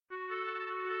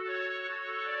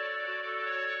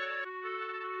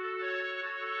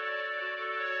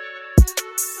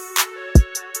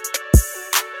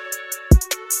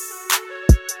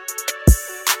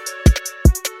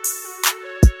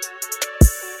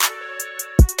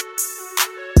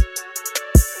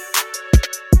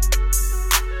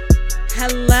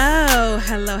Hello,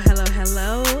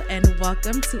 and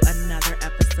welcome to another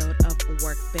episode of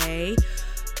Work Bay.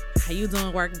 How you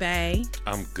doing, Work Bay?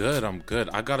 I'm good.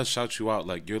 I gotta shout you out.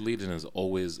 Like, your leading is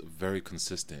always very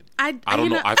consistent. I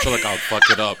don't know. I feel like I'll fuck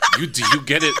it up. You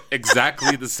get it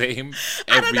exactly the same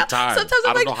every time. Sometimes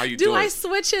I don't know how you do it. Do I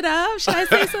switch it up? Should I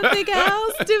say something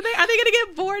else? Are they gonna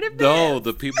get bored of this? No,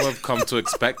 the people have come to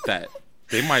expect that.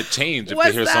 They might change if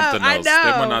What's they hear up? something I else. know.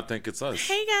 They might not think it's us.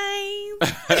 Hey guys.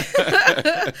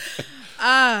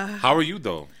 How are you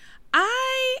though?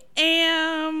 I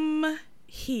am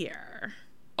here.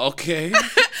 Okay.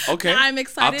 I'm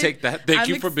excited. I'll take that. Thank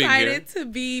you for being here. I'm excited to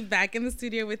be back in the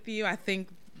studio with you. I think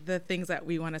the things that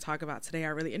we want to talk about today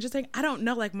are really interesting. I don't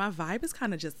know, like my vibe is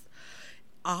kind of just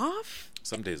off.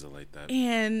 Some days are like that.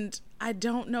 And I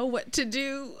don't know what to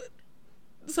do.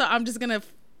 So I'm just going to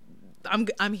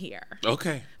I'm here.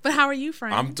 Okay. But how are you,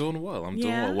 friend? I'm doing well. Doing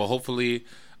well. Well, hopefully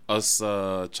us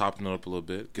chopping it up a little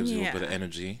bit gives you a bit of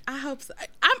energy. I hope so.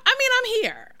 I'm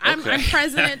here. I'm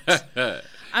present.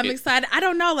 I'm excited. I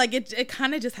don't know. Like it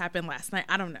kind of just happened last night.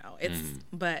 I don't know.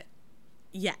 But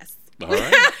yes. All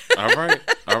right.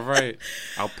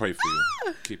 I'll pray for you.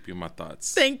 Keep you in my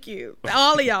thoughts. Thank you.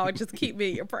 All of y'all just keep me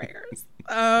in your prayers.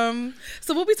 So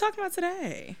what we talking about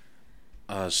today?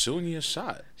 Shooting your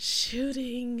shot.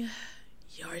 Shooting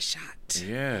your shot.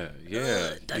 Yeah.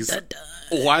 Dun, dun,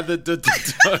 dun. Why the dun,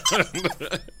 dun, dun?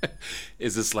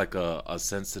 Is this like a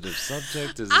sensitive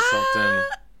subject? Is it something?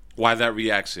 Why that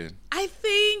reaction? I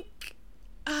think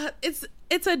it's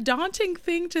a daunting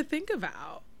thing to think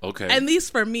about. Okay. At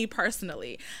least for me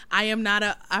personally. I'm not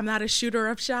a shooter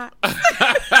of shots.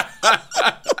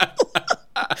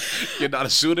 You're not a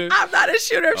shooter? I'm not a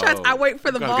shooter of shots. I wait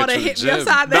for the ball to hit me gym.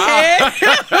 upside the head.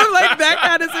 Like that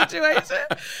kind of situation.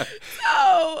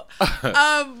 So,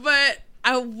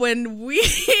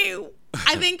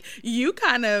 I think you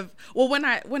kind of, when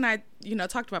I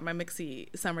talked about my Mixie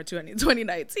Summer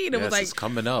 2019, it was like, it's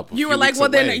coming up. You were like, well,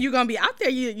 then are you going to be out there?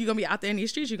 You're going to be out there in these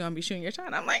streets. You're going to be shooting your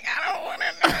shot. I'm like, I don't want to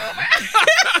know that.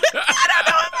 I don't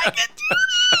know if I can do that.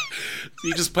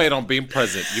 You just play it on being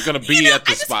present. You're going to be at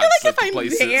the spots, feel like at the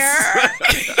places. There,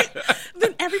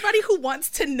 then everybody who wants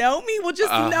to know me will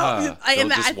just know. They'll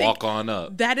just walk on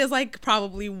up. That is like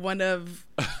probably one of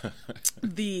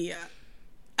the...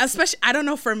 Especially, I don't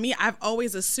know, for me, I've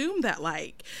always assumed that,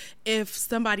 like, if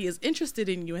somebody is interested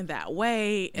in you in that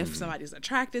way, if somebody's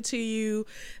attracted to you,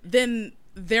 then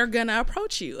they're going to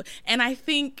approach you. And I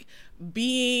think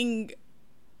being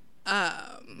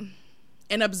an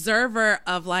observer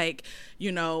of, like,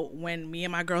 when me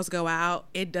and my girls go out,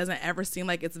 it doesn't ever seem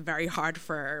like it's very hard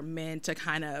for men to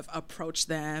kind of approach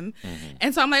them.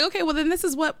 And so I'm like, okay, well, then this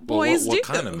is what boys do. What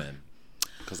kind of men?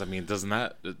 Because, doesn't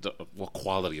that... What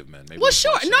quality of men? Maybe well,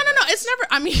 sure. No. It's never...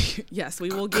 yes, we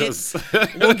will get...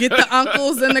 we'll get the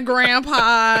uncles and the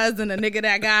grandpas and the nigga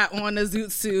that got on the zoot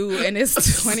suit and it's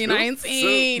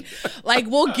 2019. Like,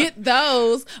 we'll get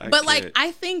those. But, like,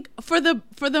 I think for the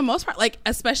most part, like,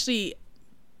 especially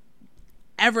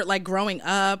ever, like, growing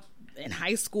up in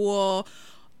high school,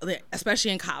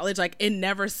 especially in college, like, it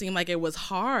never seemed like it was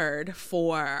hard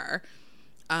for...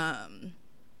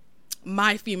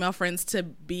 my female friends to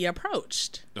be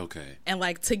approached. Okay. And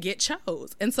like to get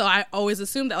chose. And so I always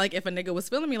assumed that like if a nigga was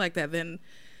feeling me like that, then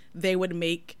they would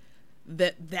make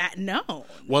that known.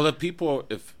 Well, if people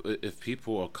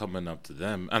are coming up to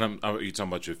them, and are you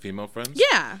talking about your female friends?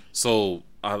 Yeah. So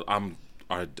I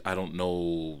don't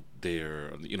know,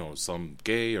 they're some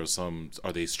gay or some,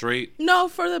 are they straight? No,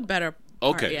 for the better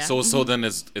part, okay. Yeah. So then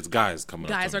it's guys coming up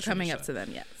to them. Guys are coming up to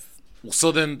them, yes.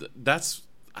 So then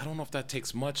I don't know if that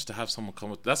takes much to have someone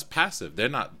come up. That's passive. They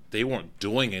weren't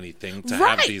doing anything to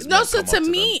have these men come up to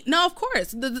them. No, of course.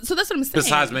 So that's what I'm saying.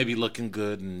 Besides maybe looking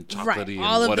good and chocolatey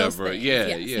all and whatever. Of those things. Yeah,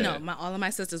 yes. yeah. No, all of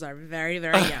my sisters are very,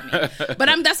 very yummy. But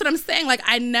that's what I'm saying. Like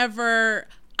I've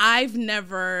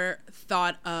never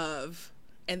thought of,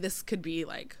 and this could be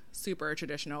like super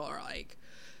traditional or like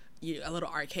a little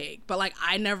archaic, but like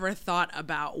I never thought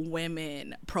about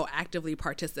women proactively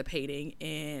participating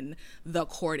in the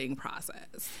courting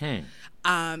process.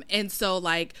 And so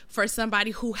like for somebody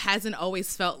who hasn't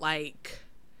always felt like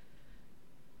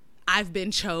I've been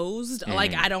chose,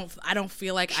 like I don't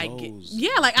feel like I get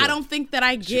I don't think that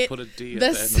I get the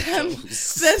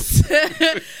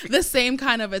same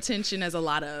kind of attention as a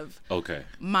lot of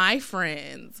my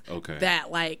friends. That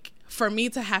like for me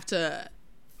to have to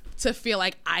feel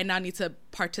like I now need to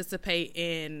participate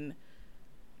in,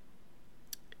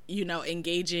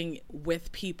 engaging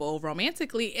with people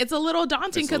romantically, it's a little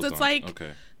daunting because it's like,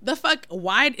 the fuck,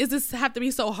 why does this have to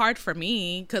be so hard for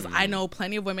me? Because I know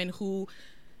plenty of women who,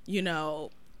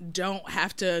 don't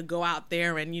have to go out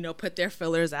there and, you know, put their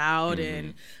fillers out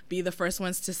and be the first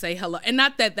ones to say hello. And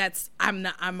not that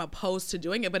I'm opposed to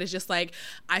doing it, but it's just like,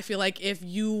 I feel like if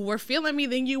you were feeling me,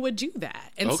 then you would do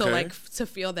that. And so like to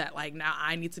feel that like now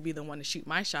I need to be the one to shoot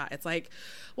my shot. It's like,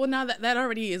 well, now that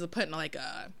already is putting like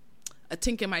a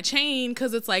tink in my chain,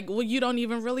 because it's like, well, you don't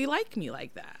even really like me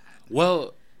like that.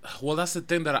 Well, that's the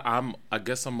thing that I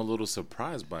guess I'm a little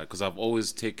surprised by, because I've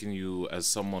always taken you as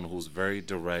someone who's very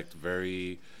direct,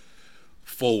 very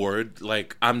forward.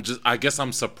 Like, I guess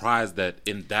I'm surprised that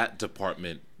in that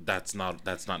department that's not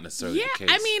necessarily the case.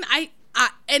 I mean,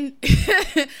 and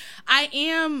I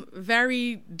am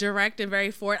very direct and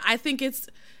very forward. I think it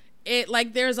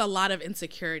like there's a lot of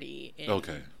insecurity in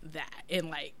that, in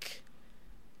like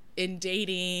in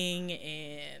dating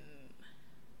and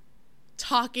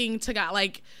talking to God.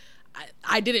 Like,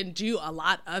 I didn't do a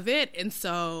lot of it, and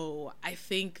so I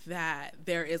think that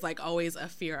there is like always a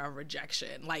fear of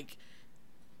rejection, like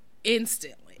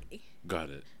instantly. Got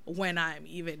it. When I'm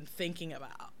even thinking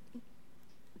about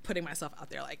putting myself out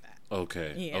there like that.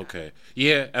 Okay.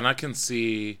 Yeah, and I can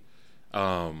see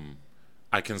how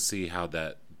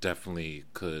that definitely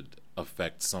could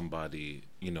affect somebody,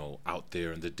 you know, out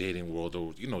there in the dating world,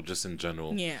 or, you know, just in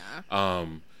general. Yeah.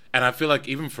 And I feel like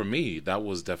even for me, that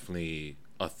was definitely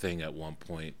a thing at one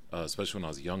point, especially when I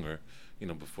was younger, you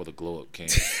know, before the glow up came.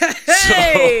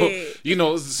 Hey! So, you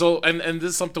know, and this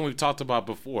is something we've talked about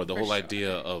before, the whole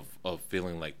idea of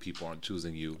feeling like people aren't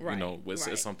choosing you, you know,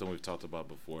 it's something we've talked about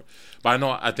before. But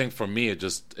I think for me, it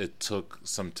took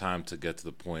some time to get to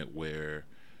the point where,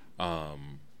 the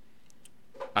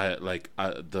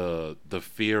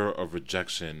fear of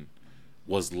rejection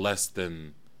was less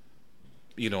than,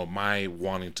 you know, my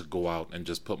wanting to go out and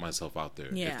just put myself out there,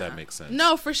 if that makes sense.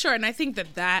 No, for sure. And I think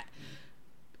that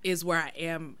is where I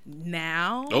am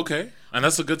now. Okay. And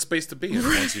that's a good space to be in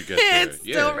once you get there. It's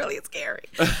still really scary.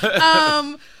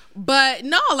 But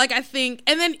no, like I think,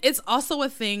 and then it's also a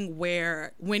thing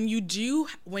where when you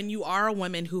are a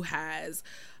woman who has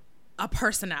a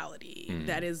personality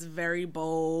that is very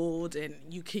bold and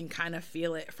you can kind of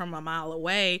feel it from a mile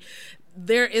away,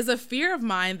 there is a fear of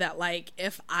mine that like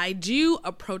if I do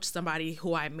approach somebody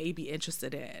who I may be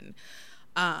interested in,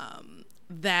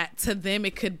 that to them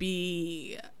it could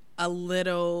be a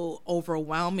little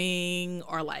overwhelming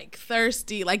or like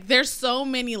thirsty. Like there's so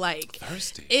many like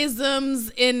isms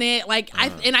in it. Like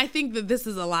I think that this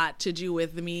is a lot to do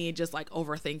with me just like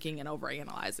overthinking and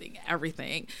overanalyzing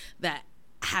everything that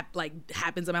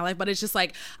happens in my life. But it's just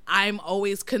like I'm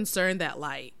always concerned that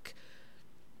like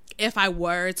if I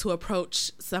were to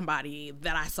approach somebody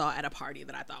that I saw at a party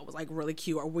that I thought was like really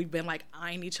cute, or we've been like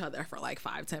eyeing each other for like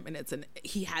 5-10 minutes and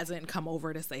he hasn't come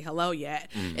over to say hello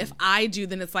yet. If I do,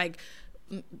 then it's like,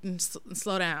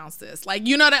 slow down, sis. Like,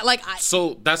 you know that, like,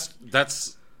 so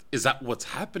is that what's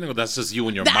happening, or that's just you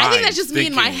in your mind? I think that's just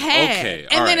thinking, me in my head. Okay,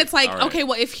 and then it's like, okay,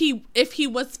 well, if he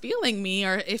was feeling me,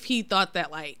 or if he thought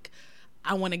that like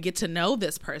I want to get to know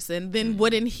this person, then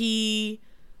wouldn't he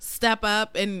step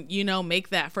up and, you know, make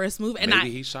that first move? And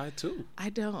maybe he's shy too. I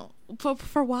don't.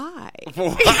 For why?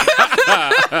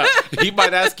 He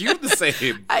might ask you the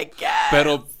same. I guess.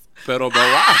 Pero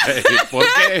why? ¿Por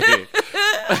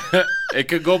qué? It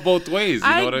could go both ways.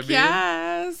 You know what I mean?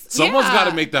 Yes. Someone's got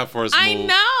to make that first move. I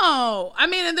know. I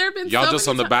mean, and there have been y'all just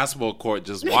on the basketball court,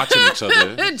 just watching each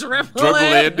other dribble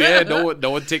in. Yeah,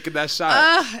 no one taking that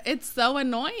shot. It's so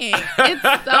annoying. It's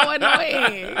so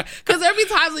annoying because every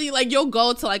time you'll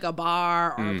go to like a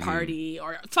bar or a party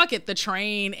or fuck it, the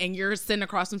train, and you're sitting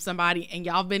across from somebody and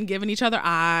y'all been giving each other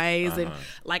eyes, and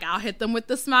like I'll hit them with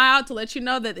the smile to let you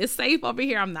know that it's safe over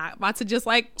here. I'm not about to just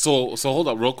like. So hold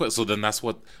up real quick. So then that's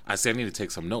what I say. I need to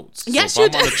take some notes. Yes, so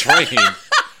if I'm on the train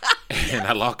and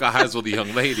I lock eyes with a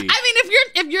young lady. I mean,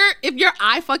 if you're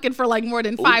eye fucking for like more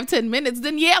than 5-10 minutes,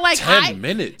 then yeah, like 10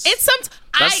 minutes. It's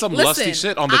That's some lusty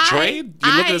shit on the train.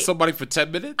 You're looking at somebody for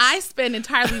 10 minutes. I spend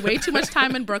entirely way too much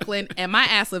time in Brooklyn, and my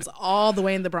ass lives all the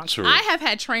way in the Bronx. True. I have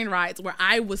had train rides where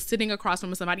I was sitting across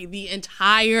from somebody the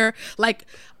entire like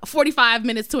 45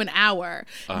 minutes to an hour.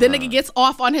 Then nigga gets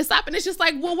off on his stop, and it's just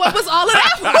like, well, what was all of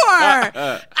that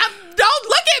for? Don't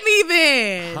look at me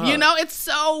then. You know, it's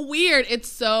so weird. It's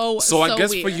so I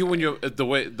guess weird. for you, when you're the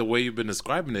way you've been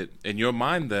describing it in your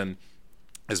mind, then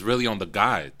is really on the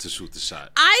guy to shoot the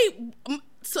shot.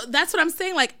 So that's what I'm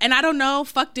saying. Like, and I don't know,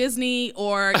 fuck Disney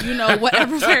or, you know,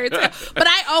 whatever fairy tale. But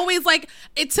I always like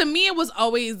it. To me,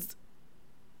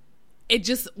 it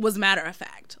just was matter of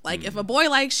fact. Like, if a boy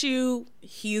likes you,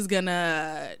 he's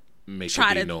gonna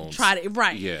try to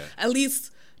right. Yeah. At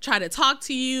least try to talk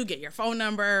to you, get your phone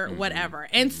number, whatever.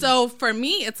 And so for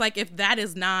me, it's like if that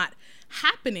is not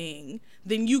happening,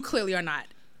 then you clearly are not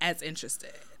as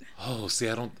interested. Oh, see,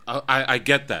 I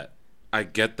get that. I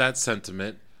get that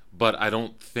sentiment, but I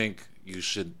don't think you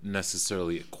should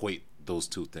necessarily equate those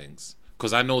two things.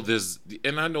 Because I know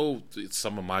I know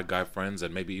some of my guy friends,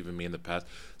 and maybe even me in the past,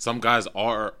 some guys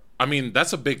are, I mean,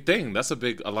 that's a big thing. That's a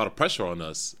lot of pressure on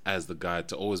us as the guy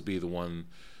to always be the one,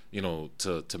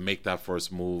 to make that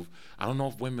first move. I don't know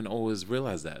if women always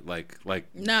realize that. Like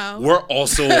no, we're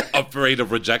also afraid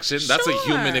of rejection. That's a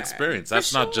human Sure, experience.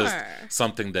 That's not just sure.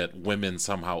 something that women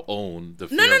somehow own. The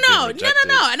fear No. of being rejected.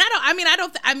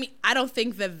 And I don't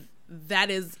think that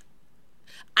is.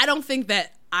 I don't think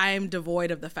that I'm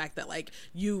devoid of the fact that like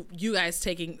you guys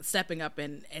stepping up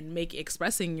and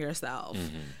expressing yourself.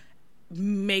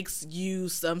 Makes you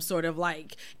some sort of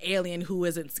like alien who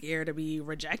isn't scared to be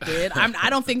rejected. I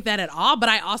don't think that at all, but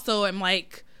I also am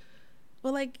like,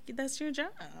 well, like that's your job.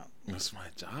 That's my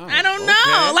job. I don't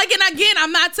know. Like, and again,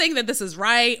 I'm not saying that this is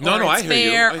right or No, it's I hear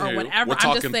fair you. or whatever. We're I'm just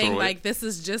talking saying through it. like this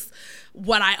is just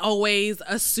what I always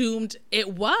assumed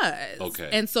it was. Okay.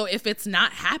 And so if it's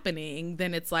not happening,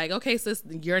 then it's like, okay, sis,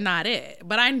 you're not it.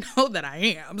 But I know that I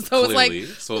am. So Clearly. it's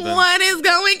like, So then- what is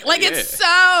going? Like, it's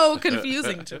so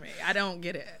confusing to me. I don't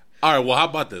get it. All right. Well, how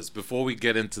about this? Before we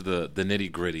get into the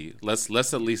nitty gritty, let's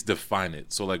at least define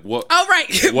it. So, like, what? Oh,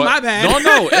 right. What, My bad.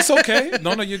 No, it's okay.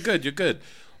 No, you're good. You're good.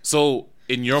 So,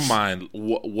 in your mind,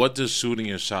 what does shooting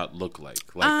your shot look like?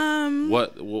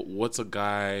 Like, what's a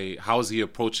guy? How is he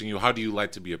approaching you? How do you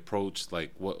like to be approached?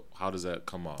 Like, what? How does that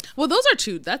come off? Well, that's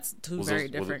two very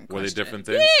different were they questions. different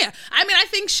things? Yeah. I mean, I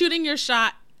think shooting your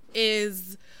shot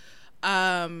is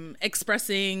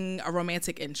expressing a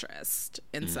romantic interest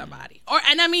in somebody.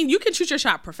 And I mean, you can shoot your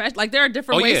shot professional. Like, there are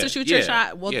different ways to shoot your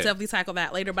shot. We'll definitely tackle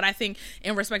that later. But I think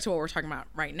in respect to what we're talking about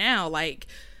right now, like,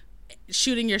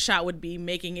 shooting your shot would be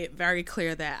making it very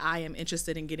clear that I am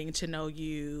interested in getting to know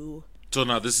you. So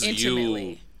now this is intimately.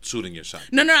 you shooting your shot.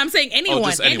 No, I'm saying anyone.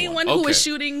 just anyone. Who Okay. is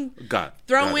shooting, Got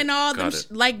throw in it. all them. Got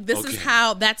it. Like, this Okay. is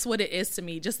how, that's what it is to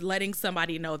me. Just letting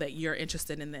somebody know that you're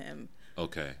interested in them.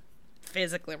 Okay.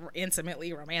 Physically,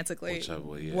 intimately, romantically, Whichever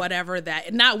way, yeah. whatever that.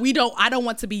 I don't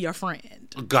want to be your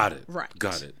friend. Got it. Right.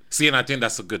 Got it. See, and I think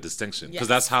that's a good distinction because Yes.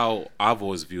 that's how I've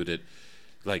always viewed it.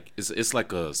 Like it's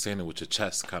like a saying it with your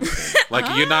chest kind of thing. Like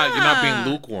you're not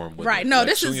being lukewarm with Right. it. No, like,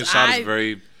 this shooting is your shot is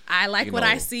very. I like what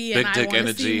I see, and big I dick want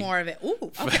to see energy. more of it. Ooh,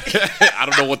 okay. I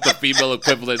don't know what the female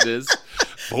equivalent is,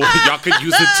 but y'all could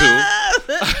use it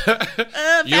too.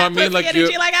 You know what I mean? Like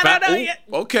energy, like, I don't know yet.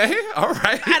 Okay, all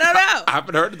right. I don't know. I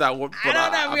haven't heard of that one. I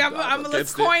don't know. I'm let's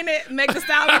against it. coin it. Make the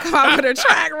style come out with a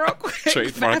track real quick.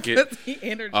 Trademark it. Fantasy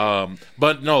energy.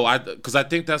 But no, because I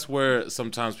think that's where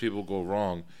sometimes people go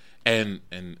wrong, and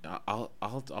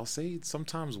I'll say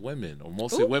sometimes women, or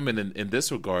mostly women in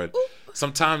this regard,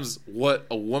 sometimes what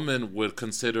a woman would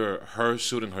consider her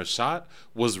shooting her shot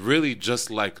was really just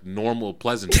like normal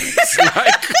pleasantries.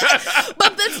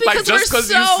 But that's because Like just because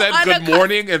you said good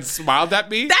morning and smiled at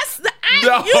me. That's the.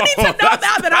 No, You need to know that's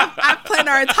now that I've planned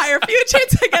our entire future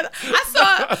together. I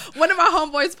saw one of my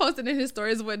homeboys posted in his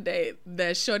stories one day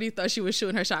that Shorty thought she was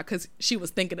shooting her shot because she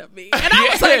was thinking of me, and I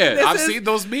was like, "This I've is seen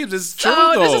those memes. It's so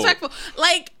true though. disrespectful."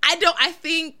 Like, I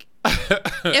think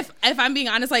if I'm being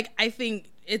honest, like, I think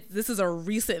this is a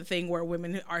recent thing where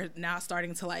women are now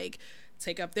starting to like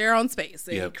take up their own space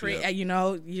and create. You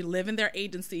know, you live in their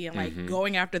agency and like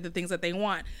going after the things that they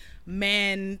want.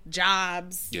 Men,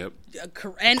 jobs, and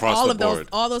Across all the of board.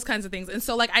 all those kinds of things. And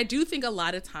so, like, I do think a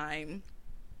lot of time,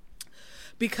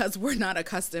 because we're not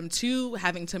accustomed to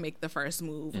having to make the first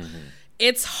move,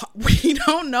 we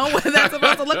don't know what that's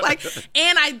supposed to look like.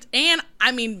 And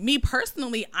I mean, me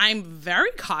personally, I'm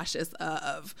very cautious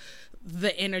of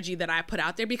the energy that I put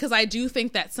out there, because I do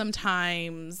think that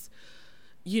sometimes,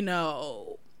 you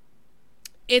know,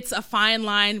 it's a fine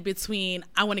line between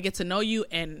I want to get to know you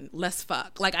and let's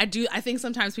fuck. Like, I think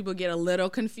sometimes people get a little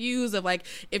confused of like,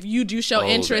 if you do show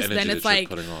interest, the then energy it's that like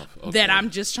you're putting off. Okay. that I'm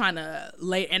just trying to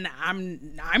lay, and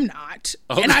I'm not,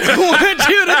 and I don't want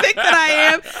you to think that I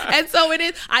am. And so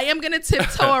I am going to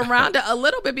tiptoe around it a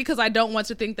little bit, because I don't want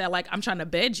to think that like I'm trying to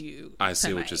bed you. I see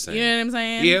what tonight. you're saying. You know what I'm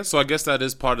saying? Yeah, so I guess that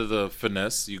is part of the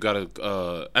finesse. You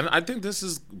gotta, and I think this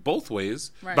is both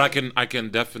ways. Right. But I can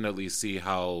definitely see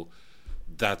how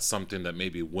that's something that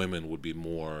maybe women would be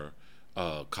more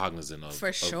cognizant of.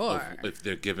 For sure. Of if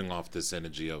they're giving off this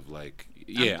energy of like,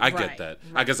 I get that.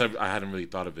 I guess I hadn't really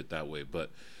thought of it that way,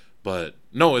 but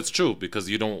no, it's true, because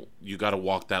you got to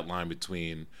walk that line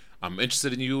between I'm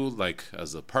interested in you like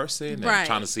as a person and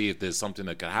trying to see if there's something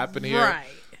that could happen here. Right.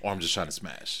 or I'm just trying to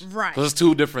smash. Right. So it's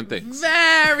two different things.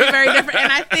 Very, very different.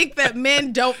 And I think that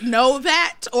men don't know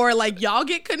that, or like y'all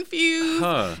get confused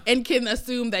and can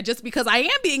assume that just because I am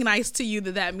being nice to you,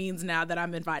 that means now that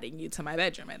I'm inviting you to my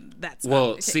bedroom. And that's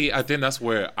see, I think that's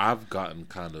where I've gotten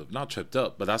kind of not tripped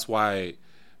up, but that's why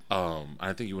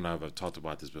I think you and I have talked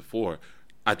about this before.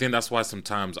 I think that's why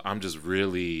sometimes I'm just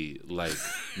really like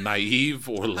naive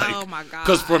or like, oh my god.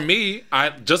 Because for me,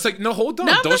 I just like hold on,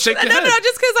 don't shake your head. No,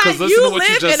 just because you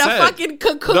live in a fucking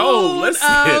cocoon. No,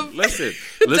 listen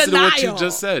to what you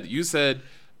just said. You said,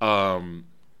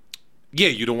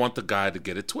 you don't want the guy to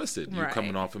get it twisted. You're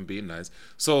coming off and being nice.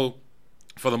 So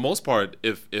for the most part,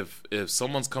 if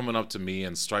someone's coming up to me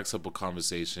and strikes up a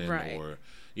conversation, or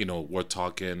we're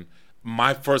talking,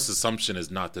 my first assumption is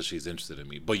not that she's interested in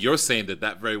me, but you're saying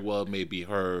that very well may be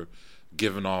her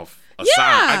giving off a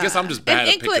sign. I guess I'm just bad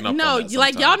at picking up on that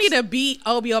like y'all need to beat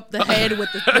Obi up the head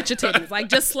with your titties. Like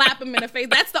just slap him in the face.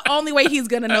 That's the only way he's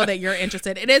gonna know that you're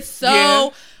interested. It is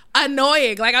so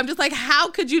annoying. Like I'm just like, how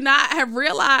could you not have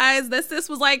realized that sis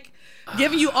was like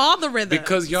giving you all the rhythms?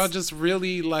 Because y'all just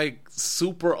really like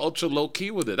super ultra low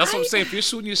key with it. That's what I'm saying. If you're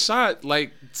shooting your shot,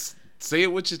 like say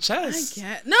it with your chest.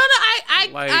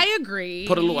 I agree.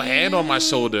 Put a little hand on my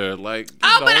shoulder, like.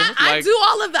 I do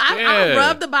all of that. I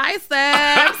rub the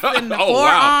biceps and the forearm.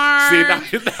 Wow.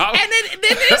 See, now. And then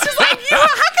it's just like, how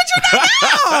could you not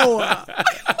know?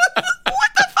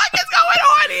 What the fuck is going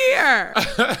on here?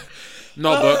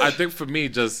 No, but I think for me,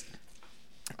 just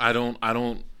I don't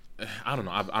know.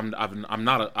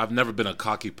 I've never been a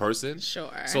cocky person. Sure.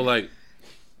 So like.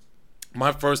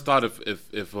 My first thought,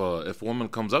 if a woman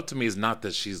comes up to me, is not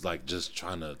that she's like just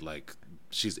trying to like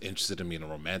she's interested in me in a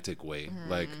romantic way,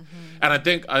 like. And I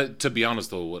think, to be honest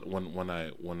though,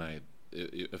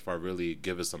 if I really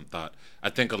give it some thought, I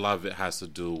think a lot of it has to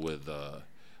do with I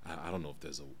don't know if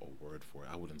there's a word for it.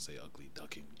 I wouldn't say ugly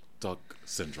duck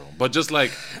syndrome, but just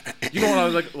like what I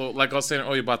was like I was saying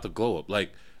earlier about the glow up.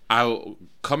 Like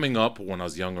coming up when I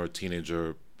was younger, a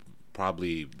teenager,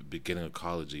 probably beginning of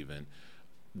college even.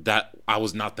 That I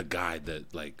was not the guy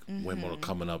that like women were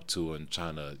coming up to and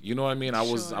trying to, you know what I mean? I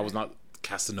was not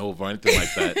Casanova or anything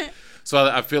like that. So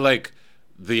I feel like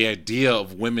the idea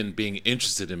of women being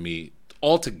interested in me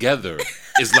altogether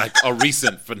is like a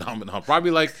recent phenomenon.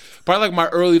 Probably like my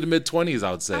early to mid 20s,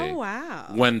 I would say. Oh wow!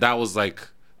 When that was like,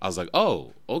 I was like,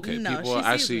 oh, okay, people are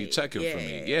actually checking for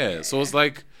me. Yeah. So it's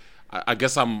like, I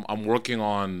guess I'm working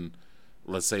on,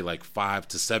 let's say like 5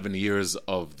 to 7 years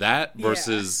of that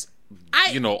versus.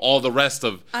 All the rest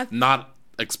of not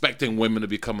expecting women to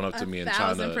be coming up to me and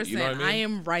trying to, you know what I mean? I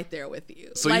am right there with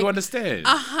you. So you understand?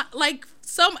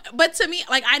 But to me,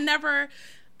 like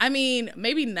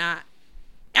maybe not.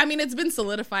 I mean, it's been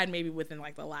solidified maybe within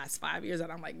like the last 5 years that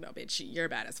I'm like, no, bitch, you're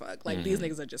bad as fuck. Like these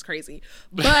niggas are just crazy.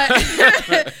 But,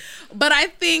 but I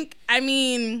think, I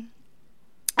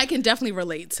can definitely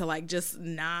relate to like just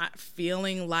not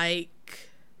feeling like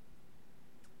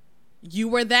you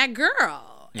were that girl.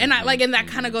 And and that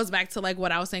kind of goes back to like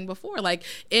what I was saying before, like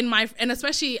and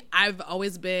especially I've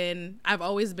always been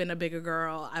a bigger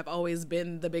girl. I've always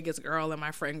been the biggest girl in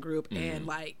my friend group. And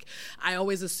like, I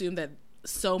always assumed that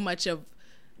so much of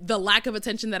the lack of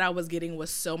attention that I was getting was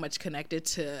so much connected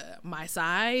to my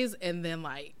size.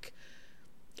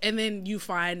 And then you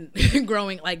find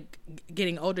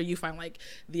getting older, you find like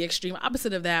the extreme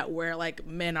opposite of that, where like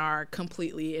men are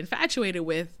completely infatuated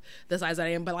with the size that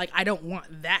I am, but like I don't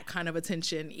want that kind of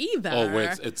attention either. Oh,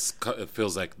 where it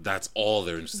feels like that's all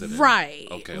they're interested in. Right.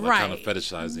 Okay. Like kind of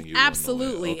fetishizing you.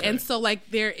 Absolutely. Okay. And so like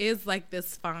there is like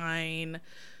this fine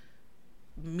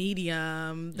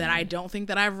medium that I don't think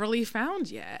that I've really found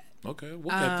yet. Okay,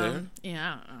 we'll get there.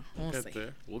 Yeah, I don't know.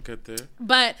 We'll get there.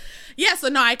 But yeah, so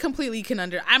no, I completely can I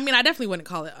definitely wouldn't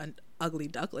call it an ugly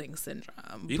duckling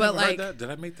syndrome. You but never heard that?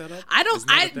 Did I make that up? I don't.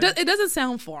 It doesn't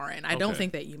sound foreign. I don't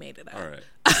think that you made it up. All right.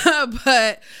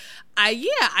 But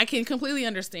I can completely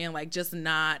understand like just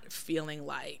not feeling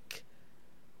like.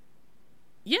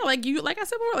 Yeah, like I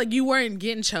said before, like you weren't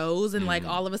getting chose, and like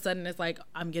all of a sudden it's like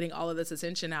I'm getting all of this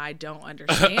attention. Now I don't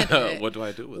understand it. What do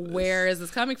I do with this? Where is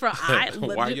this coming from? Why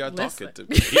are y'all talking to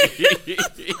me?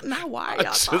 Not why are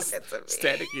y'all talking to me?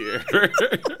 Standing here.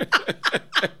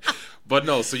 But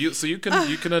no, so you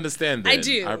can understand that. I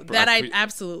do. I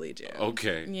absolutely do.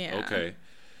 Okay. Yeah. Okay.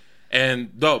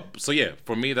 And no, so yeah,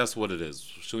 for me that's what it is.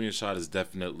 Shooting your shot is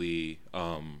definitely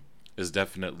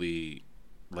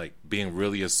like being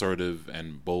really assertive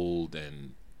and bold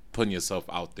and putting yourself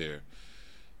out there.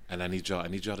 And I need y'all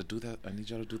to do that. I need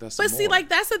y'all to do that some more. But see, like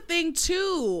that's the thing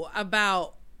too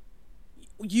about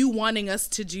you wanting us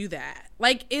to do that.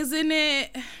 Like, isn't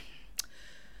it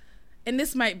and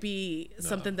this might be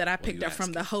something that I picked up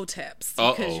from the Hoteps,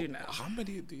 because you know how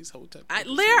many of these Hoteps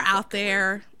they're out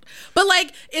there. But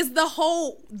like, is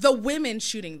the women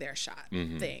shooting their shot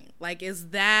thing? Like, is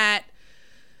that,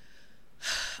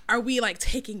 are we like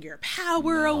taking your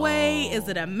power away? Is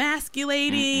it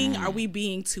emasculating? Are we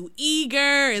being too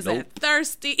eager? Is it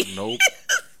thirsty? Nope.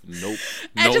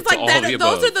 And just like that,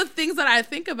 those are the things that I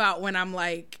think about when I'm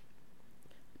like,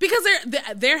 because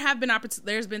there have been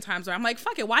there's been times where I'm like,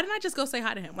 fuck it, why didn't I just go say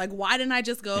hi to him? Like, why didn't I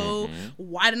just go?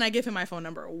 Why didn't I give him my phone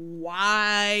number?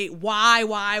 Why did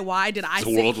I sit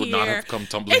here? The world would not have come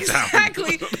tumbling down.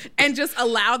 Exactly. And just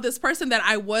allow this person that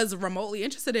I was remotely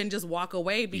interested in just walk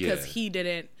away because he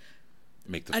didn't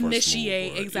make the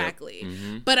initiate. First move, exactly.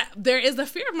 But there is a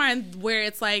fear of mine where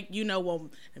it's like, you know,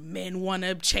 well, men want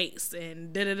to chase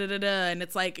and and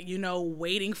it's like, you know,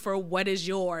 waiting for what is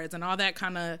yours and all that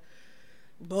kind of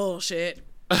bullshit.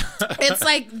 It's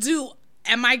like,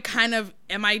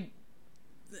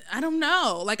 I don't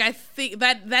know. Like, I think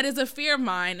that is a fear of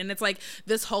mine. And it's like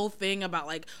this whole thing about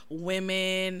like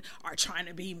women are trying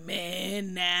to be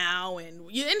men now. And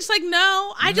it's like,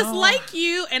 no, I just like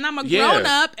you and I'm a grown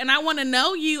up and I want to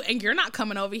know you and you're not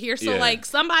coming over here. So like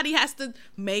somebody has to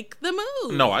make the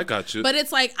move. No, I got you. But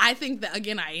it's like, I think that,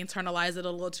 again, I internalize it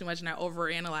a little too much and I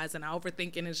overanalyze and I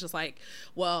overthink. And it's just like,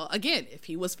 well, again, if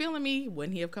he was feeling me,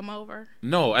 wouldn't he have come over?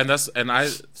 No.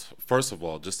 First of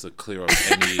all, just to clear up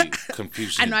any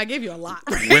confusion. I know I gave you a lot.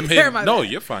 Women, no,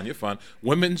 you're fine.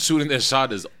 Women shooting their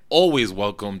shot is always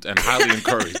welcomed and highly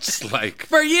encouraged. Like,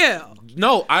 for you,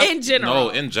 in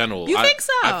general. You think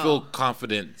so? I feel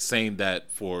confident saying that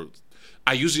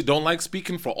I usually don't like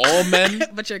speaking for all men,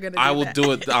 but you're gonna. I will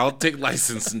do it. I'll take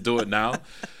license and do it now,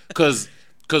 because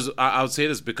I would say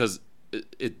this because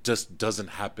it just doesn't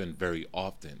happen very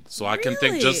often. So I can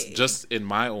think just in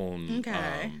my own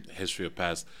history of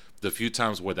past. The few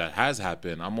times where that has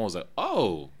happened, I'm always like,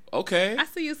 oh, okay. I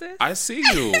see you, sis. I see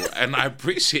you, and I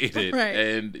appreciate it. Right.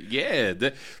 And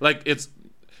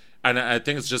and I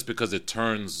think it's just because it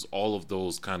turns all of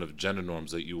those kind of gender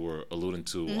norms that you were alluding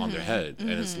to on their head. And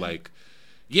it's like,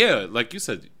 like you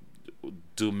said,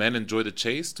 do men enjoy the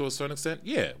chase to a certain extent?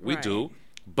 Yeah, we do.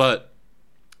 But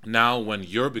now when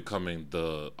you're becoming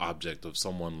the object of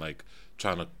someone like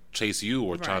trying to chase you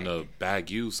or trying to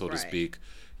bag you, so to speak,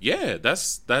 you're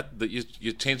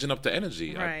changing up the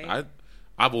energy. Right.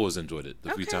 I've always enjoyed it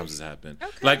the few times it's happened.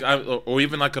 Okay. Like or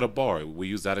even like at a bar, we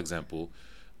use that example.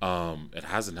 It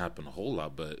hasn't happened a whole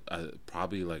lot, but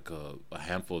probably like a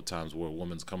handful of times where a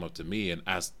woman's come up to me and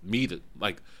asked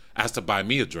to buy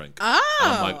me a drink. Oh,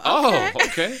 and I'm like,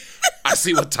 okay. I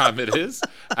see what time it is,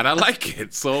 and I like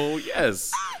it. So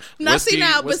yes,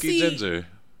 whiskey ginger.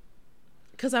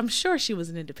 Because I'm sure she was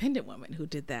an independent woman who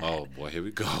did that. Oh, boy, here we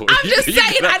go. I'm just saying,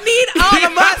 I need all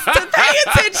of us to pay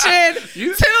attention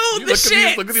to the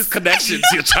shit. Look at these connections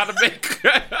you're trying to make.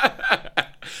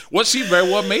 What she very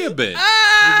well may have been.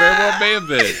 She very well may have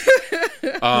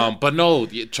been. But no,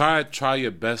 try your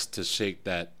best to shake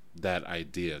that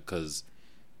idea, because,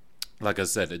 like I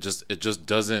said, it just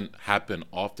doesn't happen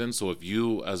often. So if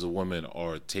you as a woman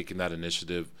are taking that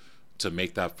initiative to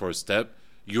make that first step,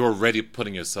 you're already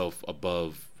putting yourself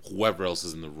above whoever else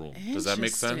is in the room. Does that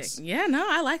make sense? Yeah, no,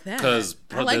 I like that. Because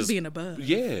I like being above.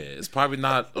 Yeah, it's probably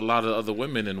not a lot of other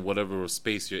women in whatever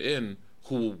space you're in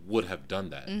who would have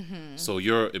done that. So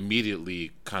you're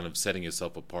immediately kind of setting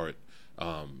yourself apart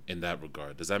in that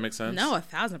regard. Does that make sense? No,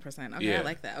 1,000%. Okay, I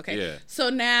like that. Okay, yeah.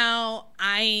 So now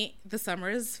the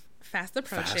summer is fast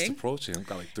approaching. I've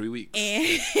got like 3 weeks.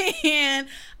 And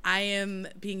I am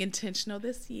being intentional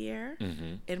this year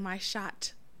in my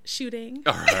shot shooting.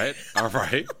 All right.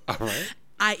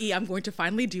 i.e., I'm going to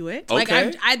finally do it. Okay.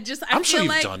 Like I'm sure feel you've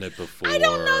like done it before. I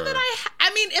don't know that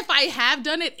I mean, if I have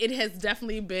done it, it has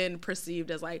definitely been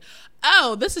perceived as like,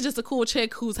 oh, this is just a cool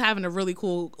chick who's having a really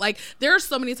cool, like, there are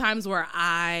so many times where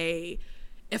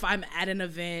if I'm at an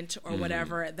event or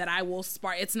whatever, that I will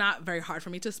spark. It's not very hard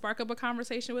for me to spark up a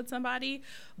conversation with somebody,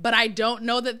 but I don't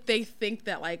know that they think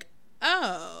that, like,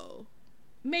 oh,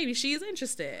 maybe she's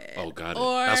interested. Oh, got it.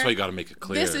 Or that's why you got to make it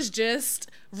clear. This is just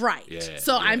right. Yeah,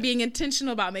 so I'm being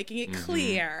intentional about making it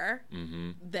clear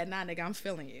that, nah, nigga, I'm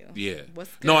feeling you. Yeah.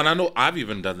 What's good? No, and I know I've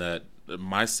even done that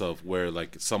myself, where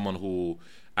like someone who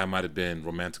I might have been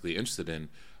romantically interested in,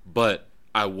 but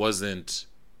I wasn't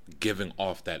giving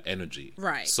off that energy.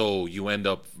 Right. So you end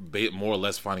up more or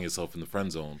less finding yourself in the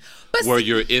friend zone, where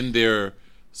you're in there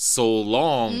so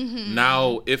long.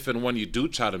 Now, if and when you do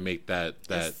try to make that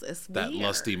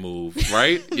lusty move,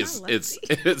 right?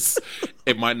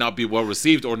 It might not be well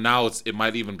received, or now it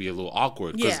might even be a little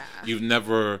awkward because you've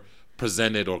never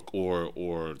presented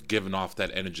or given off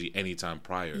that energy anytime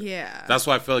prior. Yeah. That's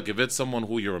why I feel like if it's someone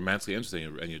who you're romantically interested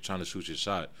in and you're trying to shoot your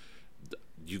shot,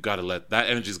 you gotta let that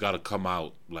energy's gotta come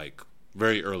out like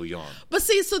very early on. But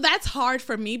see, so that's hard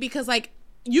for me because like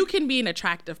you can be an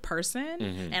attractive person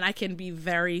and I can be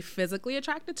very physically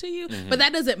attracted to you, but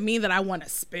that doesn't mean that I want to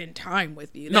spend time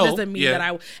with you. That doesn't mean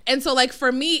that and so like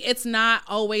for me, it's not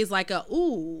always like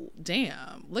ooh,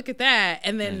 damn, look at that.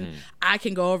 And then I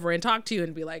can go over and talk to you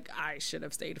and be like, I should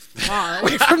have stayed far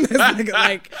away from this nigga.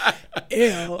 Like,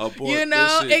 ew, you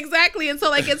know, exactly. And so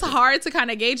like, it's hard to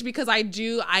kind of gauge because I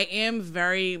am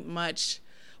very much,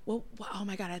 well, oh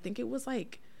my God, I think it was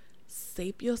like,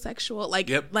 sapiosexual, like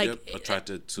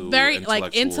attracted to very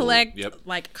like intellect,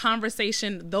 like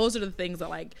conversation. Those are the things that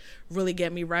like really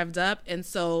get me revved up, and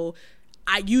so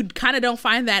you kind of don't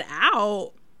find that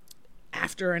out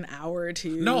after an hour or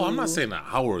two. No, I'm not saying an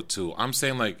hour or two. I'm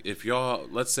saying like if y'all,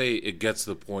 let's say it gets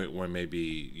to the point where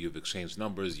maybe you've exchanged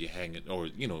numbers, you hang it, or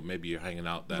you know maybe you're hanging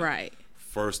out that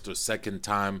first or second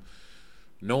time.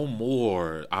 No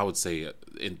more, I would say,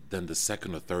 than the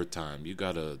second or third time. You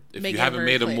gotta, if you haven't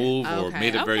made a move or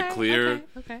made it very clear,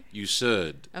 you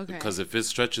should. Because if it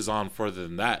stretches on further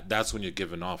than that, that's when you're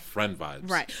giving off friend vibes.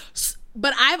 Right.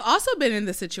 But I've also been in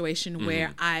the situation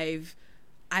where I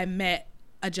met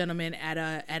a gentleman at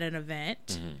an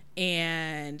event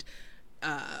and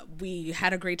we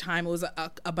had a great time. It was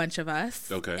a bunch of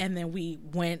us. Okay. And then we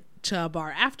went to a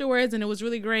bar afterwards and it was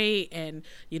really great. And,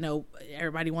 you know,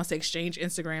 everybody wants to exchange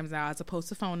Instagrams now as opposed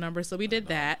to phone numbers. So we did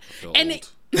that. And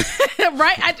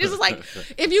right? I just was like,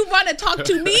 if you want to talk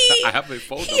to me, I have a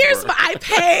phone number. I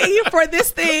pay for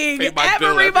this thing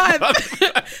every month.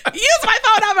 Use my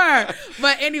phone number.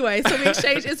 But anyway, so we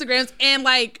exchanged Instagrams and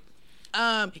like,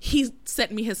 he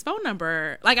sent me his phone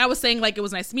number. Like I was saying, like it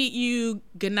was nice to meet you,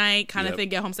 good night, kind of thing,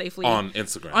 get home safely. On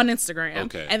Instagram.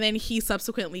 Okay. And then he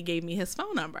subsequently gave me his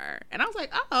phone number. And I was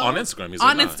like, oh. On Instagram. He's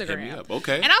on like, Instagram. Hit me up.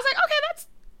 Okay. And I was like, okay, that's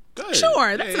good.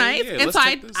 Sure, that's nice. Yeah. And so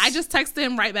I just texted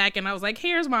him right back and I was like,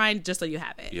 here's mine, just so you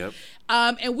have it. Yep.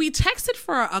 And we texted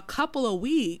for a couple of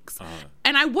weeks.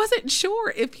 And I wasn't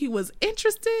sure if he was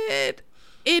interested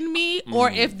in me or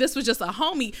if this was just a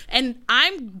homie, and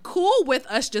I'm cool with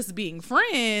us just being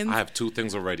friends. I have two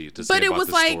things already to say about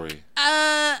this story.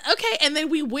 Okay, and then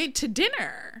we went to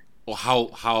dinner. Well,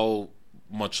 how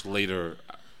much later?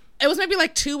 It was maybe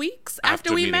like 2 weeks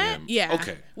after we met. Him. Yeah.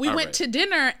 Okay. We went to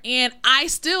dinner, and I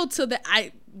still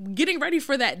getting ready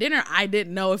for that dinner, I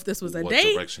didn't know if this was a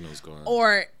date, what direction it was going,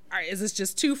 or is this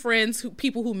just two friends,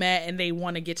 people who met and they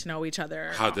want to get to know each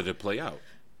other? How did it play out?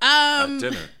 At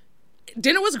dinner.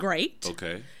 Dinner was great.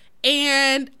 Okay.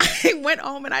 And I went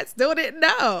home and I still didn't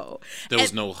know. There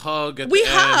was no hug at the end.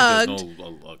 Hugged.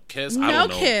 There was no kiss. I don't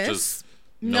know. Kiss. Just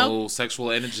no sexual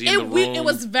energy in the room. It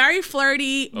was very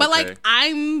flirty, but like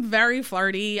I'm very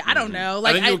flirty. I don't know.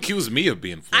 Like and then you accuse me of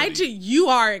being flirty. You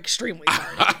are extremely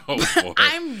flirty.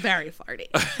 I'm very flirty,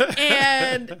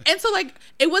 and so like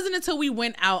it wasn't until we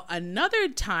went out another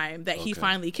time that he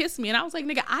finally kissed me, and I was like,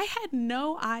 nigga, I had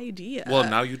no idea. Well,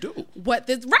 now you do. What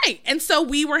this and so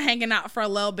we were hanging out for a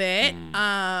little bit.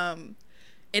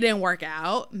 It didn't work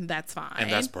out. That's fine,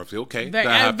 and that's perfectly okay. Very,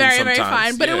 that happens very, sometimes. Very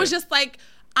fine. But it was just like.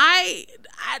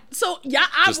 It's not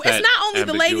only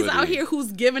the ladies out here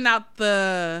who's giving out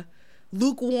the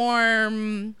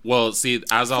lukewarm. Well, see,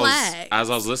 as I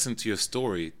was listening to your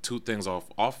story, two things off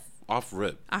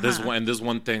rip. This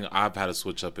one thing I've had to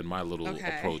switch up in my little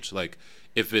approach. Like,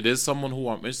 if it is someone who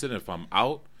I'm interested in, if I'm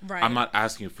out, I'm not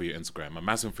asking for your Instagram. I'm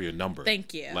asking for your number.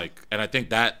 Thank you. Like, and I think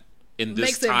that in this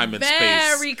makes time and space,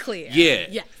 very clear. Yeah.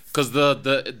 Yes. Because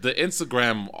the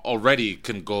Instagram already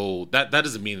can go. That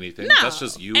doesn't mean anything. No. That's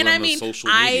just you and on the social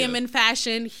media. I am in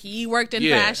fashion. He worked in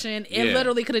fashion. It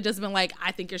literally could have just been like,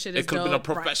 I think your shit is dope. It could have been a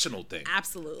professional thing.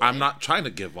 Absolutely. I'm not trying to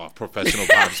give off professional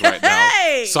vibes right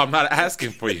now. So I'm not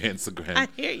asking for your Instagram. I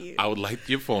hear you. I would like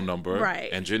your phone number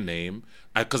and your name.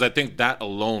 Because I think that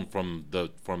alone from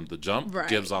the jump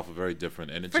gives off a very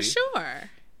different energy. For sure.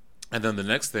 And then the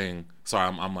next thing,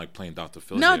 sorry, I'm like playing Dr.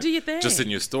 Phil. No, here. do you think? Just in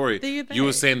your story, do you think? You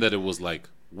were saying that it was like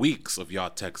weeks of y'all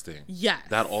texting. Yes.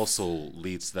 That also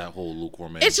leads to that whole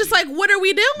lukewarm energy. It's just like, what are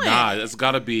we doing? Nah, it's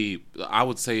got to be, I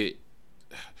would say,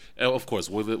 of course,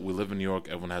 we live in New York.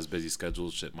 Everyone has busy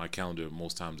schedules. Shit, my calendar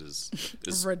most times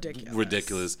is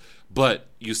ridiculous. But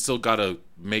you still got to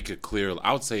make it clear.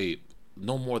 I would say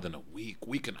no more than a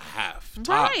week and a half tops.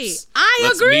 Right.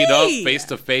 I agree. Let's meet up face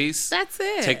to face. That's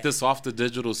it. Take this off the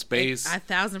digital space.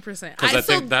 1,000%. Because I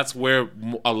think that's where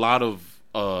a lot of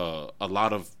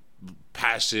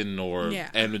passion or Yeah.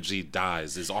 energy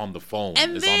dies is on the phone,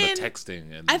 And is on the then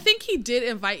texting. And I think he did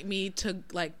invite me to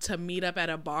meet up at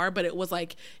a bar, but it was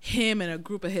like him and a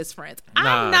group of his friends.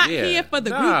 I'm not here for the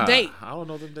group date. I don't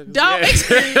know them niggas. Don't. Yeah.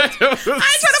 I ain't trying to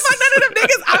fuck none of them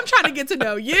niggas. I'm trying to get to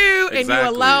know you and you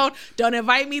Exactly. alone. Don't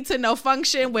invite me to no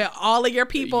function where all of your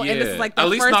people and this is like the At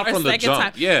least first not or from the second jump.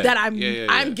 time Yeah. that I'm Yeah.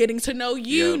 I'm getting to know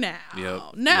you Yep. now. Yep.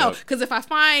 No, Yep. because if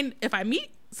I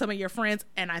meet some of your friends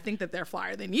and I think that they're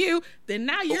flyer than you, then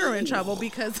now you're in trouble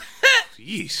because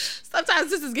Yeesh. sometimes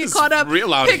this is getting It's caught up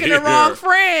real out picking here. the wrong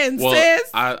friends, Well, sis.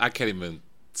 I can't even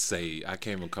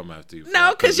come after you. for No,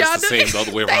 that, 'cause y'all it's the do- same the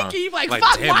other way Thank around. you. You like,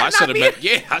 fuck, damn, why I not should have me? met.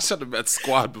 Yeah, I should have met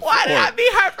Squad before. Why did I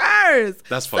meet her first?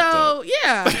 That's fucked so, up.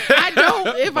 yeah, I don't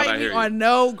But invite I me hear you. on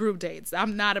no group dates.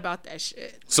 I'm not about that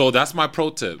shit. So that's my pro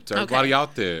tip to everybody Okay.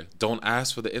 out there: don't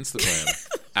ask for the Instagram,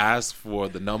 ask for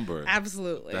the number.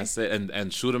 Absolutely. That's it,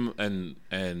 and shoot them,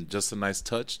 and just a nice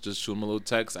touch. Just shoot them a little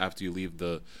text after you leave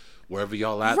the wherever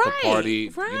y'all at the Right, party.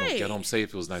 right. Get home safe.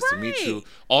 It was nice to meet Right. you.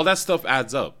 All that stuff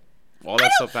adds up. All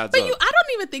that stuff adds But up. I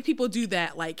don't even think people do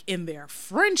that like in their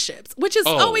friendships, which is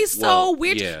Oh, always so well,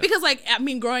 weird. yeah. Because like I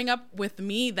mean, growing up with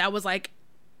me, that was like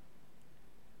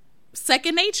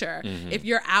second nature. Mm-hmm. If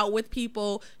you're out with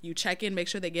people, you check in, make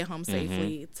sure they get home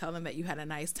safely, tell them that you had a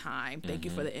nice time, thank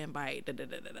you for the invite. Da, da,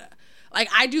 da, da, da. Like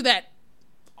I do that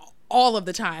all of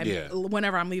the time Yeah.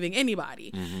 whenever I'm leaving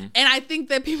anybody. And I think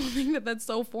that people think that that's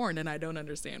so foreign and I don't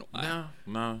understand why.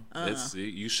 No. It's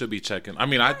you should be checking. I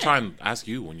mean, I try and ask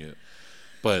you when you,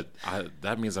 but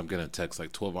that means I'm getting a text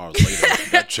like 12 hours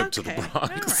later. That trip to the Okay. Bronx. All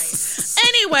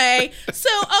right. Anyway, so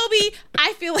Obi,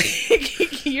 I feel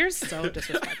like you're so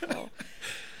disrespectful.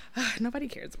 Nobody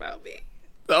cares about me.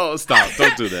 Oh, stop!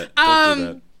 Don't do that. Don't do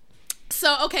that.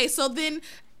 So okay, so then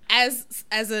as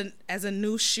a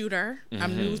new shooter,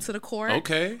 I'm new to the court.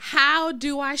 Okay. How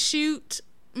do I shoot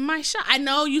my shot? I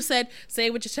know you said say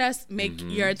it with your chest, make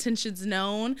your intentions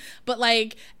known, but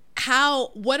like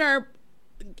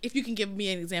if you can give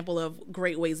me an example of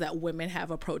great ways that women have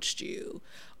approached you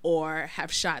or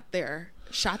have shot their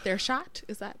shot,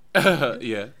 is that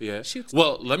Yeah. Shoots.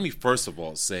 Well, let me first of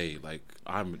all say, like,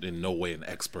 I'm in no way an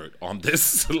expert on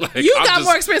this. Like, you I'm got just-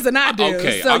 more experience than I do.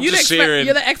 Okay, so I'm you're just the sharing.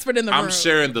 you're the expert in the room. I'm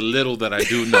sharing the little that I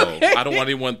do know. I don't want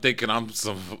anyone thinking I'm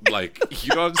some like,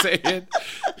 you know what I'm saying?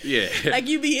 Yeah. like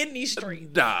you be in these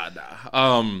streets. Nah.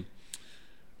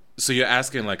 So you're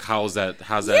asking like, how's that?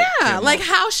 Yeah, came like up?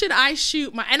 how should I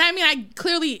shoot my? And I mean, I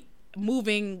clearly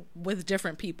moving with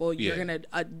different people. You're Yeah. gonna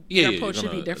Yeah, your you're approach should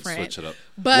be gonna different. Switch it up.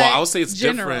 But well, I would say it's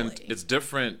generally- different. It's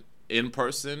different in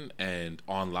person and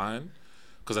online.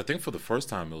 Because I think for the first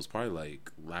time, it was probably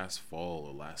like last fall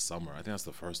or last summer. I think that's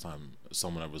the first time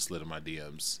someone ever slid in my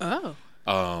DMs.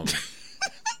 Oh,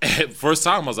 First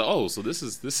time, I was like, "Oh, so this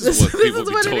is what this people is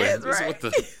be what it doing. is, This is right. what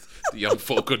the young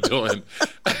folk are doing."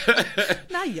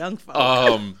 not young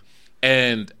folk.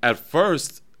 And at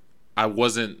first, I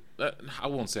wasn't. I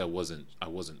won't say I wasn't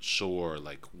sure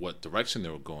like what direction they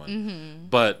were going, Mm-hmm.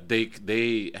 but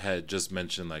they had just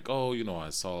mentioned like, oh, you know, I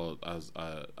saw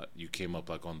you came up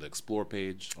like on the Explore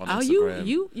page on Oh, Instagram.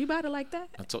 you about it like that?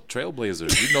 I told Trailblazer,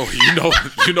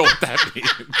 you know what that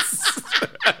means.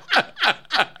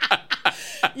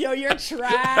 Yo, you're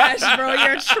trash, bro.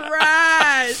 You're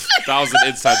trash. That was an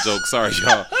inside joke. Sorry,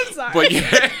 y'all. I'm sorry. But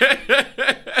yeah.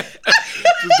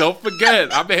 Just don't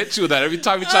forget. I'm gonna hit you with that every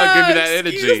time you try to give me that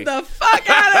Excuse energy. the fuck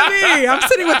out of me. I'm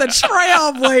sitting with a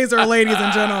trailblazer, ladies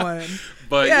and gentlemen.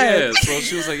 But Yes. yeah, so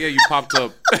she was like, "Yeah, you popped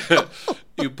up,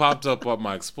 you popped up on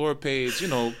my Explore page, you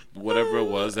know, whatever it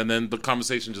was," and then the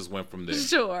conversation just went from there.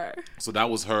 Sure. So that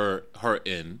was her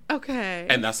in, Okay.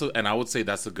 and and I would say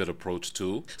that's a good approach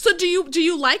too. So do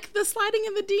you like the sliding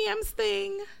in the DMs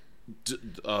thing?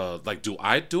 Like, do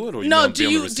I do it or No, want to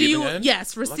be on the do you receiving end?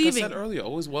 yes, Like I receiving. said earlier,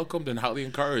 always welcomed and highly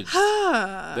encouraged.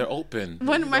 They're open.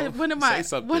 One you of my know, one of say my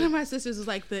something. one of my sisters was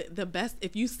like the best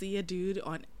if you see a dude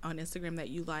on Instagram that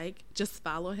you like, just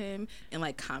follow him and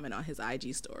like comment on his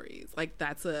IG stories. Like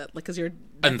that's because you're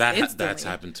And that's instantly.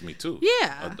 happened to me too.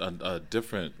 Yeah. a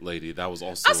different lady that was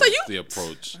also so you- the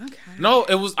approach. Okay. No,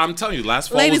 it was. I'm telling you, last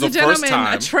fall Ladies was the and first gentlemen,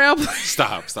 time. a trailblazer.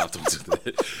 Stop! Don't do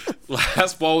that.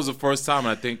 Last fall was the first time. And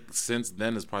I think since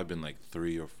then it's probably been like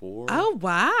 3 or 4. Oh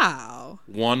wow.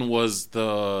 One was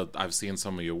I've seen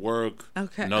some of your work.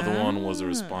 Okay. Another one was a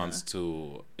response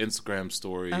to Instagram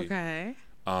story. Okay.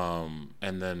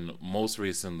 And then most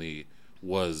recently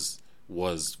was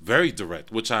very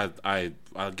direct, which I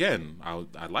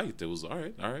liked. It was all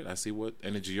right. I see what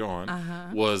energy you're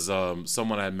on. Was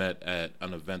someone I met at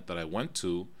an event that I went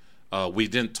to. We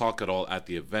didn't talk at all at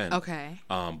the event. Okay.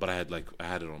 But I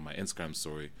had it on my Instagram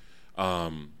story.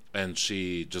 and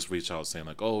she just reached out saying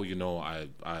like, oh,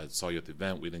 I saw you at the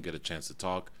event. We didn't get a chance to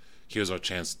talk. Here's our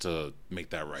chance to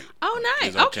make that right. Oh,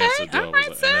 nice. Okay. All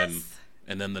right, sis.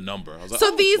 And then the number. I was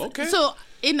like, so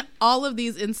in all of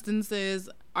these instances,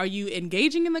 are you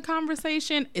engaging in the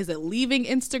conversation? Is it leaving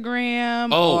Instagram?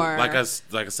 Oh, like I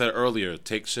said earlier,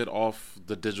 take shit off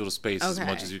the digital space as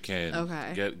much as you can.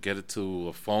 Okay. Get it to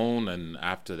a phone, and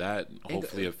after that,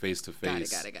 hopefully a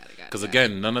face-to-face. Got it. Because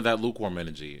again, none of that lukewarm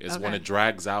energy. It's when it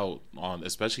drags out on,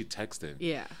 especially texting.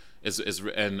 Yeah.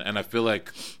 And I feel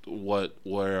like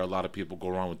where a lot of people go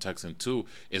wrong with texting too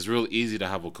is real easy to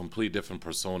have a complete different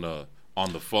persona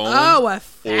on the phone or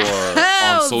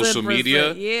on social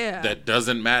media that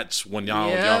doesn't match when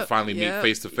y'all finally meet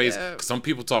face to face. Some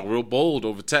people talk real bold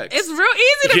over text. It's real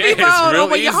easy to be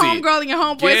bold when your homegirl and your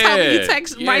homeboys helping you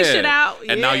text write shit out.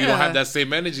 And now you don't have that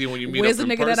same energy when you meet up in person.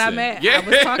 Where's the nigga that I met? I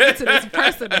was talking to this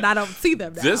person and I don't see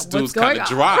them now. This dude's kind of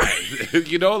dry.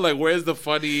 Like where's the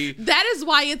funny? That is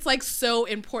why it's like so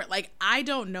important. Like I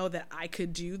don't know that I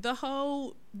could do the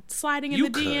whole sliding in the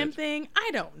DM thing. I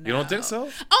don't know. You don't think so?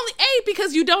 Only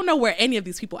because you don't know where any of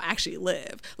these people actually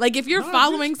live. Like if you're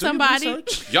following somebody,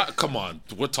 y'all, come on,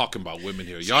 we're talking about women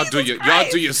here. Y'all do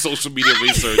your social media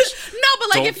research. No,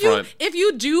 but like if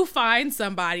you do find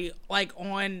somebody like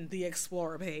on the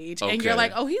Explorer page and you're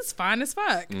like, oh, he's fine as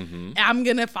fuck, I'm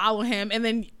gonna follow him, and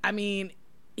then I mean,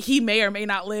 he may or may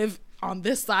not live on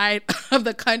this side of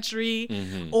the country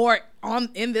or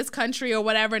in this country or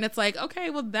whatever, and it's like, okay,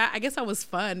 well that I guess that was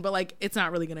fun, but like it's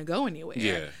not really gonna go anywhere.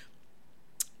 Yeah.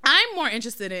 I'm more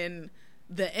interested in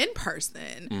the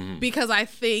in-person because I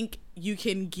think you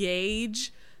can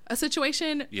gauge a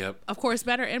situation, of course,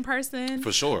 better in person.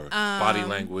 For sure. Body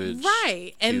language.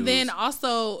 Right. And then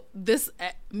also this,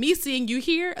 me seeing you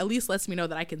here at least lets me know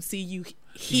that I can see you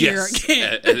here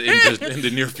again. in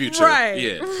the near future. Right.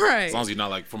 Yeah. Right. As long as you're not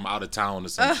like from out of town or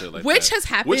some shit like which that. Has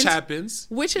happened.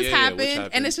 Which has happened.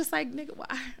 And it's just like, nigga, why?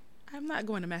 I'm not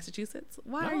going to Massachusetts.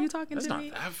 Why are you talking to me?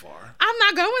 That's not that far. I'm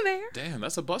not going there. Damn,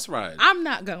 that's a bus ride. I'm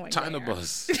not going China there.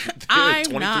 bus. I'm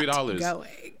 $23. not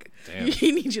going. Damn.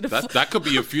 He needs you to that could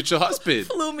be your future husband.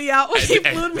 Flew me out. He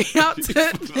flew me out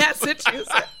to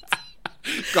Massachusetts.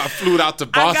 Got flew out to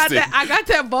Boston. I got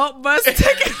that Bolt bus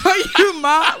ticket for you,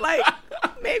 Mom. Like,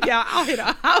 maybe I'll hit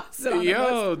a house.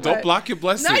 Yo, bus, don't block your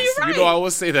blessings. No, you're right. You know I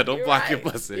always say that. Don't block your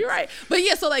blessings. You're right. But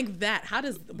yeah, so like that.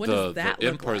 What does that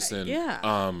look in person? Like?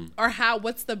 Yeah. Or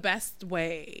what's the best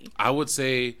way? I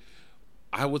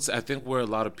think where a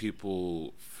lot of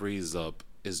people freeze up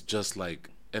is just like,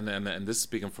 and this is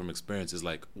speaking from experience, is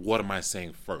like, what am I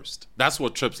saying first? That's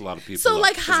what trips a lot of people So up.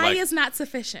 like high is not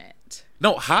sufficient.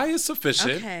 No, high is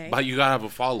sufficient, okay. But you gotta have a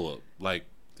follow up. Like,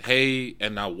 hey,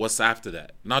 and now what's after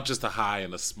that? Not just a hi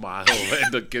and a smile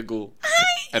and a giggle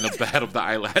and a bat of the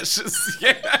eyelashes.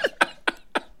 Yeah.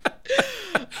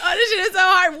 Oh, this shit is so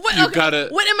hard. What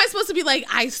am I supposed to be like?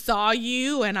 I saw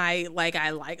you and I like.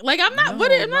 I'm not. No,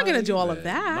 I'm not gonna do all of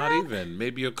that. Not even.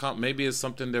 Maybe it's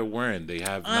something they're wearing. They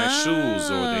have nice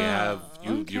shoes, or they have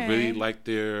you really like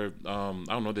their I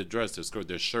don't know, their dress, their skirt,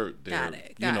 their shirt, their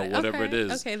whatever it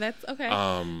is. Okay, that's okay.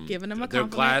 Giving them a their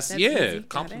compliment. glass,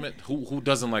 compliment. Who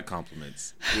doesn't like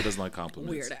compliments? Who doesn't like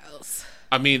compliments? Weirdos.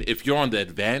 I mean, if you're on the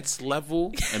advanced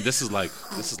level, and this is like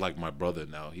my brother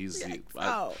now. We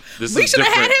should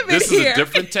have had him in This here. is a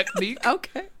different technique.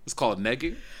 Okay. It's called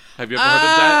negging. Have you ever heard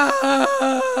of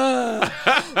that?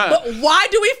 But why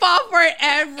do we fall for it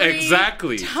every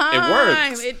exactly time? It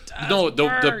works. It does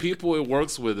the people it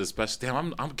works with, especially.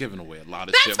 Damn, I'm giving away a lot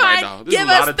of shit fine. right now. There's a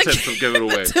lot of tips I'm giving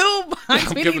away.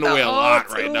 I'm giving away a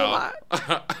lot right now.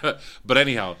 But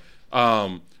anyhow,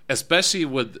 especially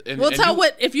with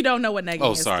what if you don't know what negging is.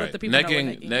 Oh, sorry. Let the people know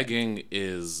what Negging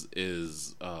is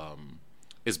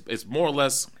it's more or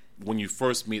less when you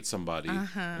first meet somebody,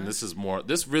 and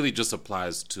this really just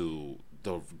applies to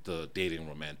the dating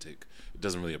romantic. It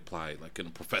doesn't really apply like in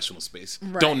a professional space.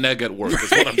 Right. Don't neg at work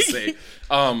is what I'm saying.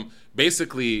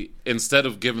 Basically, instead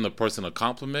of giving the person a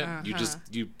compliment,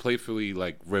 you playfully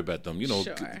like rib at them.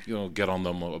 Get on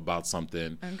them about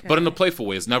something, but in a playful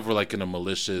way. It's never like in a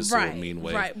malicious or mean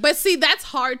way. Right. But see, that's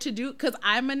hard to do because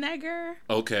I'm a negger.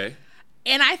 Okay.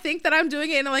 And I think that I'm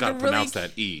doing it in like a really pronounce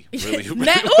that E. Really.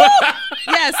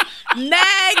 Yes,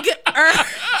 neg.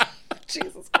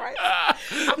 Jesus Christ.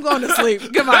 I'm going to sleep.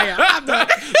 Goodbye, y'all. I'm done.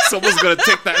 Someone's going to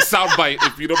take that soundbite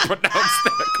if you don't pronounce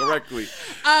that correctly.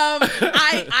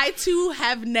 I too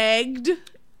have negged.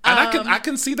 And I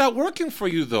can see that working for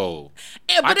you though.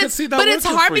 But it's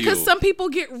hard because some people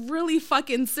get really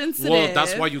fucking sensitive. Well,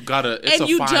 that's why you gotta. It's a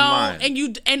fine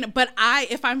line. But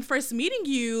if I'm first meeting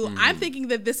you, I'm thinking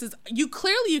that this is you.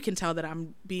 Clearly, you can tell that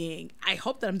I'm being. I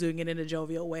hope that I'm doing it in a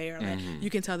jovial way, or like you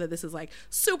can tell that this is like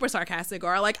super sarcastic,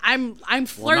 or like I'm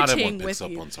flirting with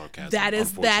you. That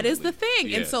is the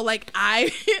thing, and so like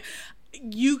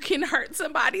you can hurt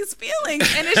somebody's feelings,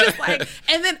 and it's just like,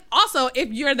 and then also if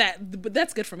you're that, but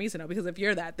that's good for me to know, because if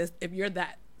you're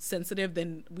that sensitive,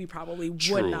 then we probably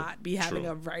would not be having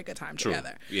a very good time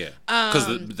together. Yeah,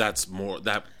 because that's more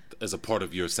that is a part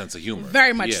of your sense of humor.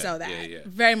 Very much so that.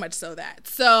 Very much so that.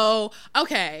 So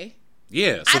okay.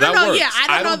 Yeah, so that works. Yeah,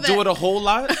 I don't do it a whole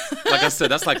lot. Like I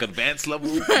said, that's like advanced level.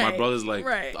 Right, my brother's like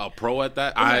a pro at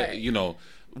that. Right.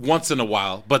 Once in a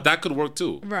while, but that could work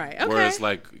too. Right. Okay. Where it's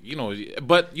like,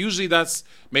 but usually that's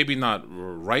maybe not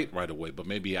right away, but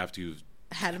maybe after you've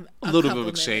had a little bit of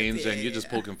exchange and you're just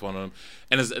poking fun at them.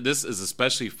 And this is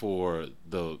especially for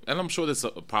and I'm sure this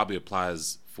probably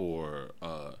applies for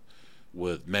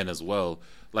with men as well.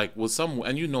 Like with some,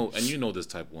 and you know this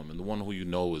type of woman, the one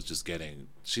who is just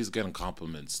she's getting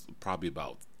compliments probably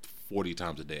about 40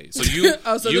 times a day. So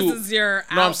this is your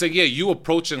No, I'm saying you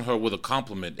approaching her with a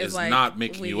compliment is like, not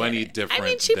making you any different. I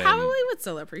mean, she probably would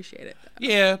still appreciate it though.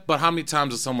 Yeah, but how many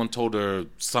times has someone told her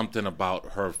something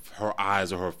about her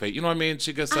eyes or her face? You know what I mean?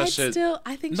 She gets that shit.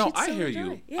 I think no, I hear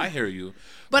you. Yeah. I hear you.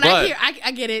 But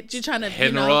I get it. You're trying to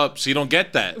hitting her up. She don't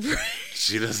get that.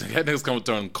 She doesn't get niggas coming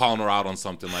to her and calling her out on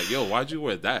something like, "Yo, why'd you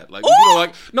wear that?" Like,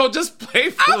 no, just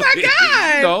playfully. Oh my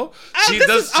god! She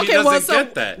doesn't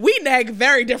get that. We nag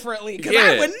very differently because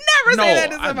I would never say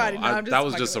that to somebody. That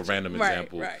was just a random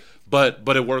example. Right.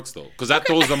 But it works though, because that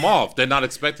throws them off. They're not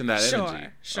expecting that energy.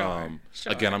 Sure.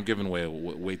 Again, I'm giving away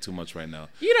way too much right now.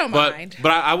 You don't mind.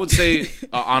 But I would say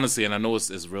honestly, and I know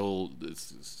it's real.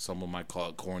 Someone might call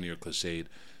it corny or cliched,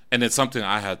 and it's something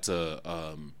I had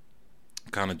to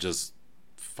kind of just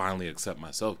finally accept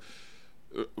myself.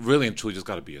 Really and truly, just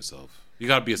got to be yourself. You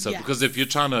got to be yourself, because if you're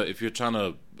trying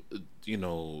to,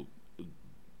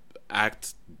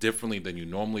 act differently than you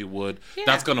normally would,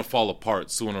 that's gonna fall apart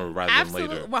sooner rather than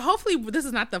later. Well, hopefully this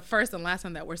is not the first and last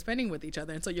time that we're spending with each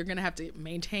other, and so you're gonna have to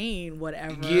maintain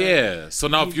whatever. Yeah. So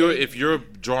now if you're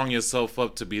drawing yourself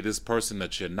up to be this person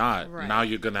that you're not, now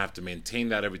you're gonna have to maintain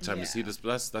that every time you see this.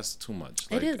 That's too much.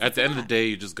 Like, at the end of the day,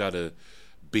 you just gotta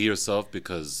be yourself,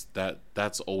 because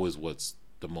that's always what's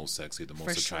the most sexy, the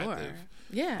most attractive. Sure.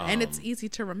 Yeah, and it's easy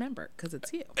to remember because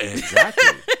it's you.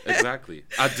 Exactly.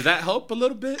 Did that help a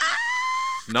little bit?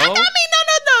 No? I mean,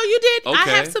 no, you did. Okay.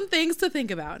 I have some things to think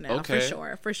about now,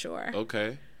 for sure.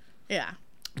 Okay. Yeah.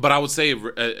 But I would say,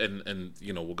 and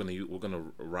we're gonna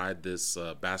ride this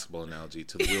basketball analogy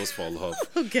till the wheels fall off.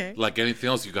 Okay. Like anything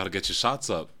else, you got to get your shots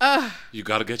up. You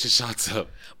got to get your shots up.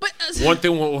 But one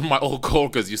thing one of my old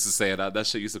coworkers used to say, and that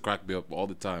shit used to crack me up all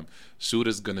the time: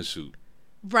 shooters gonna shoot.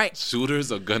 Right.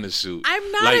 Shooters are gonna shoot.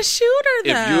 I'm not a shooter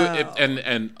though.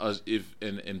 If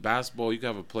in basketball you can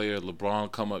have a player,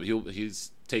 LeBron, come up,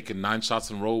 he's taking 9 shots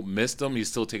in a row, missed them, he's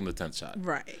still taking the 10th shot.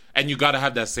 Right. And you got to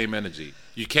have that same energy.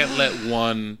 You can't let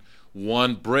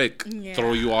one brick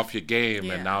throw you off your game,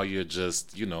 and now you're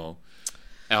just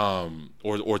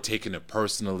or taking it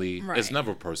personally. Right. It's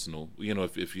never personal.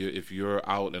 If you're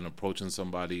out and approaching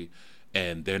somebody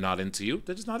and they're not into you,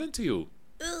 they're just not into you.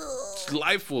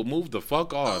 Life will move the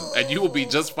fuck on, and you will be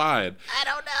just fine. I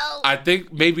don't know. I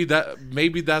think maybe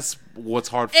that's what's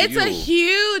hard for you. It's a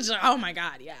huge. Oh my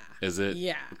god, yeah. Is it?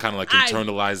 Yeah. Kind of like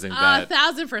internalizing that.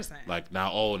 1,000%. Like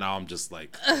now I'm just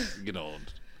like,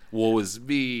 woe is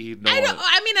me.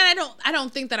 I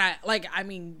don't think that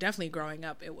definitely growing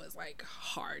up, it was like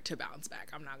hard to bounce back.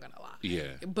 I'm not gonna lie.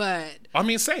 Yeah. But I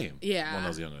mean, same. Yeah. When I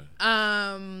was younger.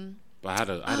 But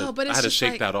I had to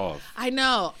shake that off. I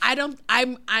know.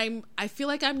 I feel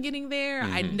like I'm getting there.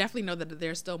 Mm-hmm. I definitely know that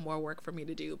there's still more work for me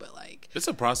to do, but like it's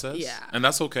a process. Yeah. And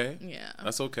that's okay. Yeah.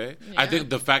 That's okay. Yeah. I think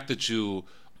the fact that you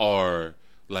are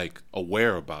like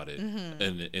aware about it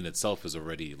in itself is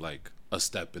already like a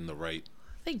step in the right.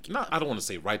 Thank you. I don't want to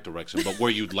say right direction, but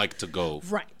where you'd like to go.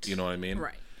 Right. You know what I mean?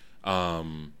 Right.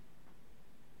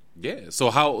 Yeah.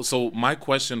 So my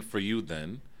question for you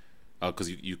then,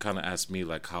 because you kind of asked me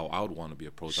like how I would want to be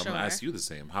approached. Sure. I'm gonna ask you the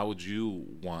same. How would you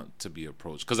want to be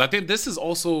approached? Because I think this is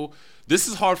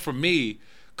hard for me,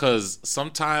 because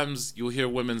sometimes you'll hear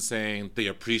women saying they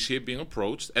appreciate being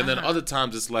approached, and then other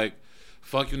times it's like,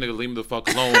 fuck you, nigga, leave me the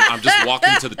fuck alone. I'm just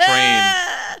walking to the train.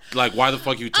 Like, why the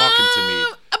fuck are you talking to me?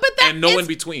 And no in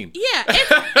between. Yeah,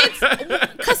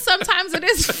 it's because sometimes it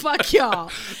is fuck y'all.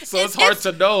 So it's hard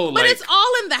to know. But it's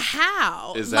all in the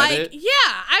how. Is that it? Yeah,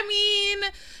 I mean,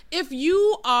 if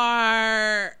you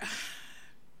are,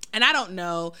 and I don't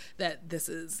know that this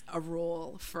is a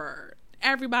rule for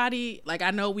everybody. Like,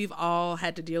 I know we've all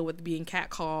had to deal with being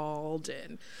catcalled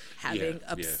and having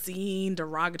obscene,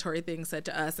 derogatory things said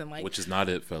to us, and like, which is not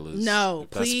it, fellas. No,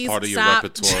 if that's please part of your stop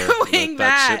repertoire. doing let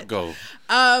that shit go.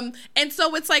 And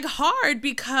so it's like hard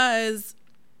because,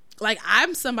 like,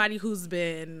 I'm somebody who's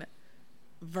been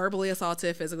verbally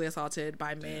assaulted, physically assaulted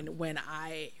by men when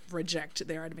I reject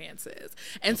their advances.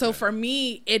 And so for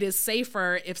me, it is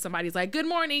safer if somebody's like, good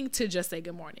morning, to just say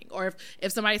good morning. Or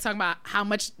if somebody's talking about how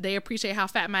much they appreciate how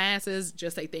fat my ass is,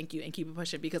 just say thank you and keep it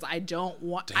pushing, because I don't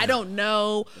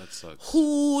know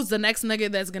who's the next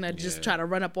nigga that's gonna just try to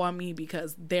run up on me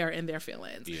because they're in their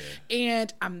feelings.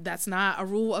 And that's not a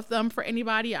rule of thumb for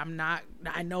anybody.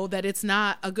 I know that it's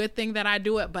not a good thing that I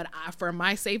do it, but for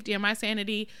my safety and my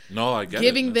sanity, no, I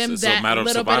get giving them it's that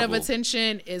little bit of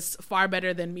attention is far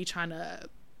better than me trying to,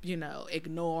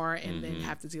 ignore and then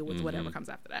have to deal with whatever comes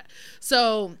after that.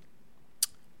 So,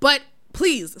 but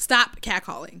please stop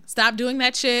catcalling. Stop doing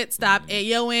that shit. Stop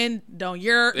ayoing. Don't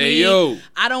yerk me. Ayo.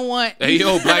 I don't want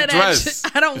Ayo, black dress.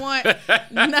 I don't want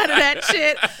none of that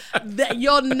shit. That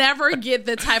you'll never get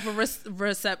the type of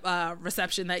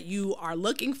reception that you are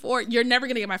looking for. You're never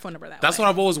gonna get my phone number that way. That's what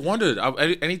I've always wondered.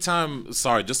 Anytime,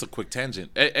 sorry, just a quick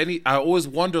tangent. I always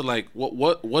wonder, like,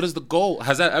 what is the goal?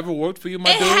 Has that ever worked for you,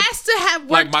 my dude? It has to have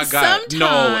worked, like, my guy. sometime.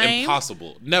 No,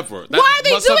 impossible. Never. Why are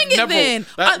they doing it then?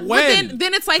 When?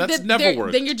 Then it's like That's never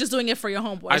worked. Then you're just doing it for your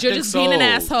homeboys. I You're think just being an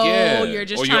asshole. Yeah. You're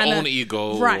just or trying your to, own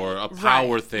ego, right, or a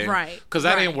power thing. Right. Because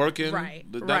that ain't working. Right.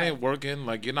 That ain't working.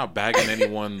 Like, you're not bagging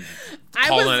anyone,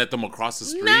 calling at them across the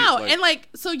street. No. And like,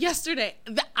 so yesterday,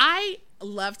 I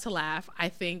love to laugh. I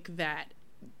think that,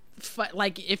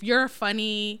 like, if you're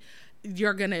funny,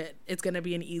 it's gonna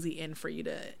be an easy in for you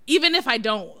to, even if I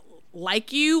don't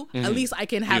like you, at least I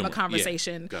can have a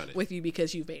conversation with you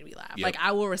because you've made me laugh. Like,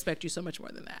 I will respect you so much more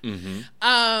than that.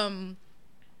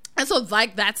 And so,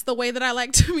 like, that's the way that I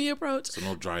like to be approached. So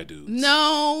no dry dudes.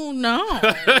 No.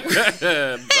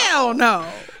 Hell no.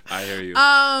 I hear you.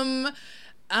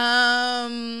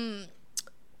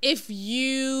 If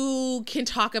you can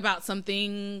talk about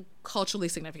something culturally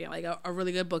significant, like a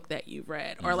really good book that you've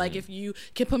read, or like if you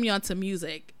can put me onto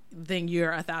music, then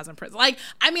you're 1,000%. Like,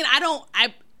 I mean,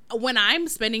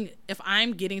 if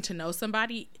I'm getting to know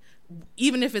somebody,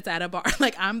 even if it's at a bar,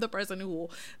 like, I'm the person who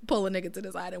will pull a nigga to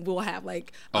the side and we'll have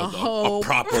like a whole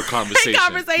proper conversation. No,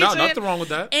 nothing wrong with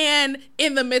that. And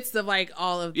in the midst of like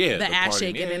all of the ass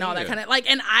shaking and all that kind of, like,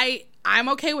 and I'm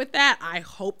okay with that. I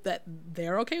hope that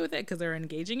they're okay with it because they're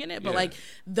engaging in it. But like,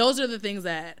 those are the things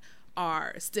that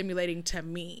are stimulating to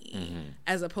me,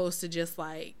 as opposed to just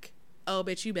like, oh,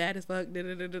 bitch, you bad as fuck,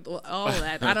 all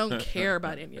that. I don't care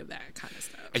about any of that kind of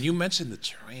stuff. And you mentioned the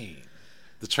train.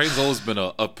 The train's always been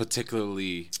a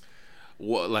particularly,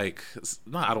 like,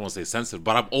 I don't want to say sensitive,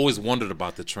 but I've always wondered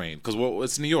about the train because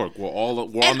it's New York. We're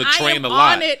on the train a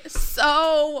lot. On it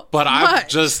so but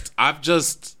much.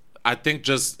 I think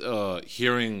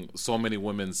hearing so many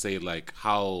women say, like,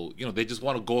 how, they just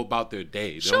want to go about their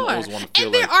day. They don't always want to feel,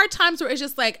 and there are times where it's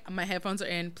just like, my headphones are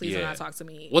in, please do not talk to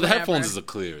me. Well, the headphones is a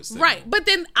clear signal. Right. But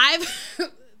then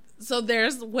so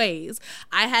there's ways.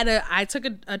 I took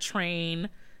a train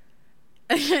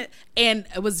and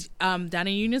it was down in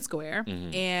Union Square,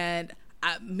 and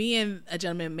me and a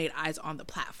gentleman made eyes on the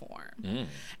platform. Okay.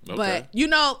 But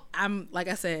I'm, like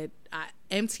I said,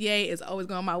 MTA is always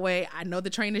going my way. I know the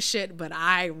train is shit, but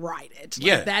I ride it.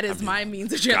 Like, that is my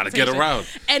means of transportation. Gotta get around.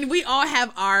 And we all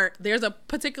have there's a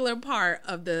particular part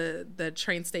of the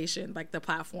train station, like the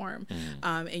platform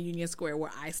in Union Square,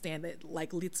 where I stand, that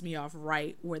like leads me off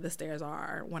right where the stairs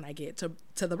are when I get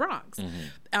to the Bronx.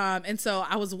 And so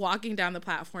I was walking down the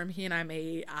platform. He and I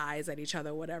made eyes at each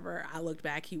other, whatever. I looked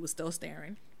back. He was still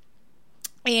staring.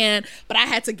 But I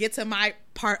had to get to my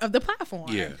part of the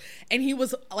platform. Yeah. And he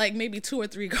was like maybe 2 or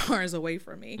 3 cars away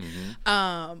from me.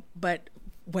 But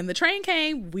when the train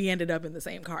came, we ended up in the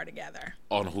same car together.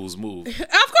 On whose move? Of course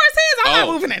his. I'm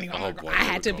not moving anywhere. Boy, I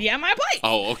had to be at my place.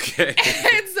 Oh, okay.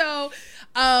 And so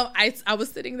I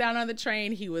was sitting down on the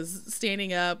train. He was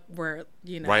standing up where,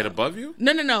 right above you?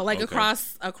 No. Like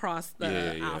across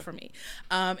the aisle from me.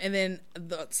 And then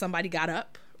somebody got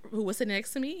up who was sitting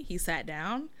next to me. He sat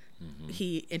down.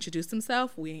 He introduced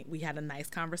himself. We had a nice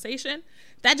conversation.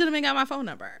 That gentleman got my phone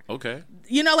number. Okay.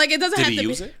 Like, it doesn't have to be. Did he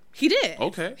use it? He did.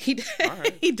 Okay. He did. All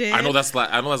right. He did. I know that's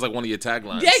like one of your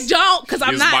taglines. Yeah, don't, because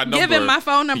I'm not giving my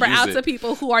phone number out to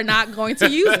people who are not going to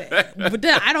use it. But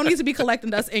I don't need to be collecting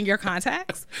dust in your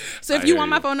contacts. So if you want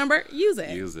my phone number, use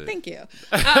it. Use it. Thank you.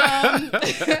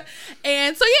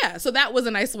 And so that was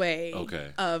a nice way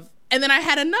of And then I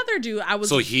had another dude.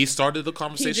 So he started the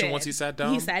conversation once he sat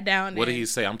down? He sat down. What did he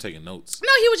say? I'm taking notes. No,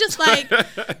 he was just like,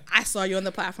 I saw you on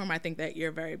the platform. I think that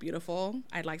you're very beautiful.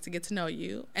 I'd like to get to know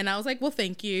you. And I was like, well,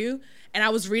 thank you. And I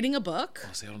was reading a book. Oh,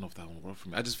 see, I don't know if that one worked for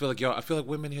me. I just feel like, I feel like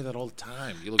women hear that all the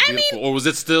time. You look beautiful. Or was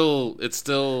it still, that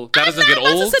doesn't get old?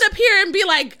 I'm not to sit up here and be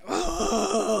like,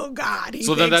 oh, God,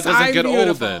 so then that doesn't get beautiful.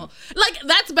 Old then. Like,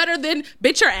 that's better than,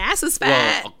 bitch, your ass is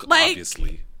fat. Well, like,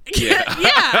 obviously. Yeah.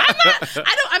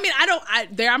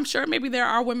 I'm sure maybe there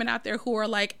are women out there who are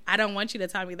like, I don't want you to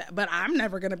tell me that, but I'm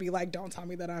never going to be like, don't tell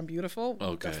me that I'm beautiful.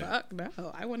 Okay. The fuck?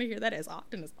 No, I want to hear that as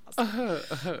often as possible.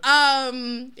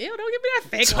 Don't give me that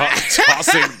fake laugh.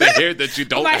 Tossing the hair that you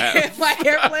don't have. My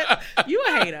hair flip. You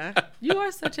a hater. You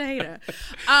are such a hater.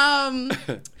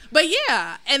 But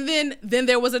yeah, and then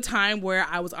there was a time where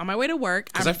I was on my way to work.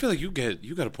 Because I feel like you get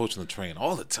approached on the train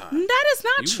all the time. That is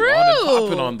not true. On and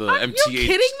popping on the MTA. You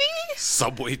kidding me?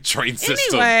 Subway train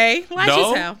system. Anyway, like no?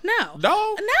 yourself.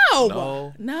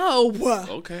 No.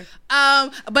 Okay.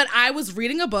 But I was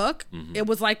reading a book. Mm-hmm. It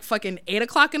was like fucking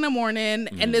 8:00 in the morning,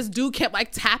 and this dude kept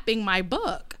like tapping my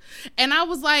book. And I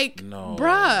was like,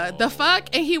 bruh, the fuck?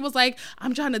 And he was like,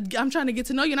 I'm trying to get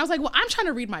to know you. And I was like, well, I'm trying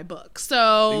to read my book.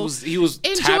 So he was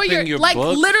enjoy tapping your like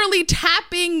book? Literally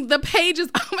tapping the pages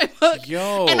of my book.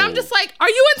 Yo. And I'm just like, are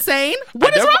you insane?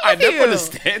 What is wrong with you? I never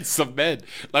understand some men.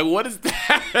 Like, what is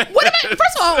that?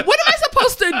 First of all, what am I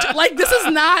supposed to do? Like, this is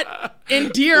not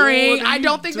endearing. I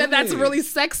don't think that that's really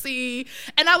sexy.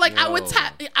 And I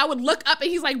would look up and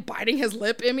he's like biting his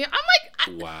lip in me. I'm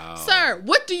like, wow, sir,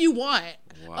 what do you want?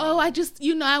 Wow. Oh, I just,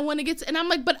 I want to get to, and I'm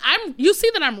like, but you see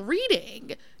that I'm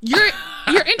reading. You're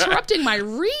interrupting my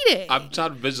reading. I'm trying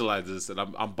to visualize this, and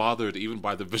I'm bothered even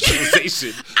by the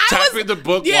visualization. Tapping the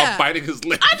book while biting his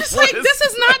lip. I'm just like, this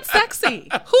is not sexy.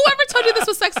 Whoever told you this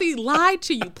was sexy lied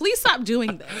to you. Please stop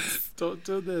doing this. Don't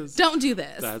do this. Don't do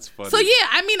this. That's funny. So yeah,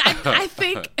 I mean, I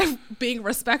think being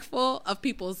respectful of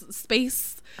people's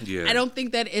space. Yeah. I don't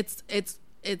think that it's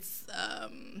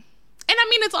and I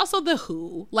mean, it's also the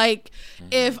who. Like,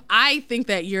 if I think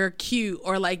that you're cute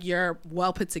or like you're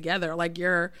well put together, like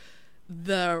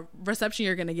the reception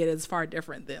you're gonna get is far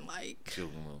different than like,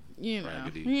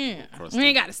 raggedy, we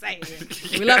ain't gotta say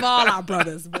it. We love all our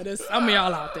brothers, but it's some of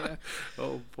y'all out there.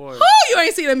 Oh boy, you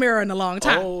ain't seen a mirror in a long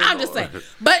time. Oh, I'm just saying,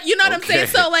 but you know what I'm saying.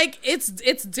 So like, it's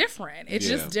different. It's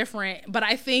just different. But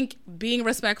I think being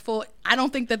respectful. I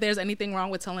don't think that there's anything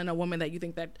wrong with telling a woman that you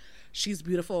think that she's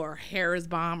beautiful or her hair is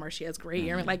bomb or she has great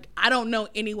earrings. Like, I don't know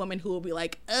any woman who will be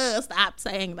like, stop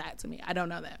saying that to me. I don't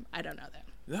know them.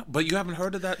 Yeah, but you haven't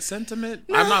heard of that sentiment?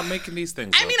 No. I'm not making these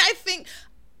things up. I mean,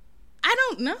 I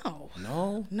don't know.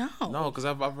 No, because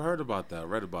I've heard about that,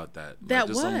 read about that. That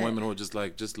like, what? Some women who are just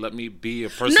like, just let me be a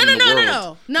person in the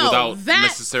world without that,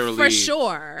 necessarily for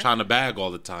sure. trying to bag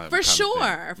all the time. For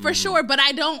sure. But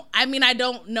I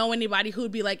don't know anybody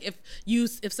who'd be like,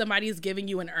 if somebody is giving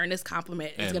you an earnest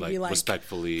compliment, it's gonna be like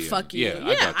respectfully, fuck you.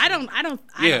 Yeah, I don't.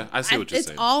 I see what you're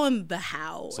saying. It's all in the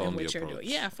how and what you're approach. doing.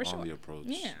 Yeah, for all sure. The approach.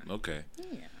 Yeah. Okay.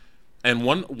 Yeah. And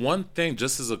one thing,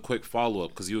 just as a quick follow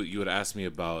up, because you had asked me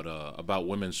about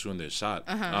women shooting their shot.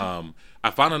 I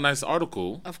found a nice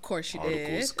article. Of course you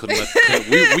did.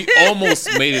 We almost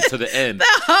made it to the end.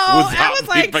 I was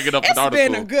like, bringing up an article. It's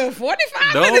been a good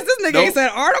 45 minutes. This nigga ain't said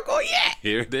article yet.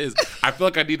 Here it is. I feel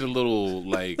like I need a little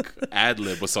like ad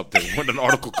lib or something when an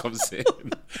article comes in.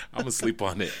 I'm gonna sleep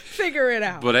on it. Figure it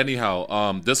out. But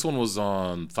anyhow, this one was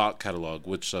on Thought Catalog,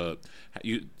 which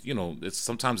you know, it's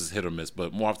sometimes it's hit or miss,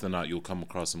 but more often than not, you'll come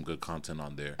across some good content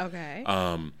on there. Okay.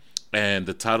 And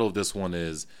the title of this one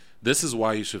is "This is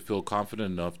why you should feel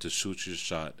confident enough to shoot your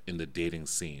shot in the dating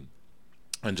scene."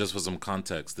 And just for some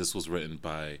context, this was written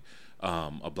by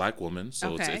a black woman,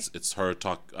 so it's her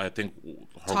talk. I think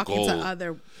her talking goal, to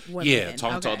other women. Yeah,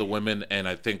 talking to other women, and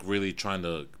I think really trying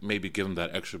to maybe give them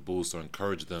that extra boost or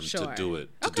encourage them to do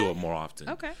it more often.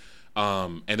 Okay.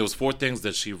 And there was 4 things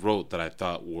that she wrote that I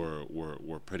thought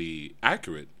were pretty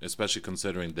accurate, especially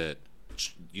considering that,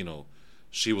 you know,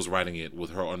 she was writing it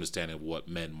with her understanding of what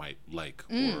men might like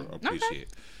or appreciate.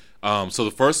 So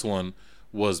the first one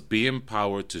was, be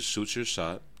empowered to shoot your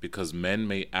shot because men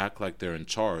may act like they're in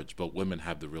charge, but women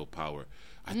have the real power.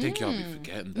 I think y'all be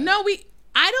forgetting that. No,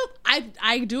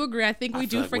 I do agree. I think we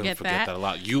do forget that a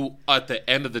lot. You, at the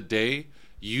end of the day,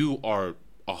 you are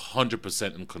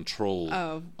 100% in control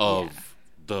of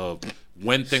the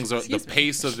when things are the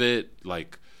pace of it,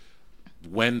 like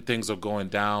when things are going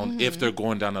down, if they're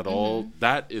going down at all.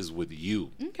 That is with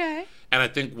you. Okay. And I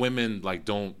think women like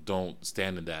don't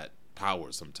stand in that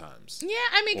power sometimes. Yeah,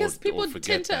 I mean, because people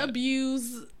tend to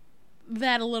abuse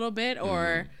that a little bit,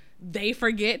 or they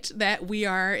forget that we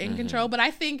are in control. But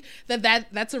I think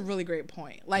that's a really great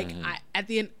point. Like at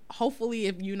the end, hopefully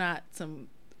if you not some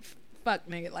fuck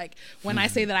nigga, like when I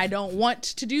say that I don't want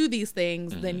to do these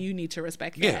things, then you need to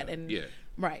respect that. And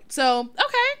right. So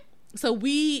okay. So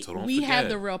we have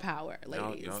the real power,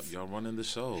 ladies. Y'all running the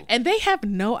show, and they have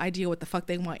no idea what the fuck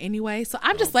they want anyway. So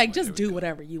I'm just just do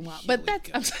whatever you want. But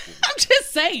that's I'm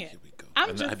just saying.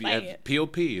 I'm just saying.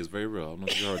 POP is very real. I don't know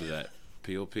if you heard of that.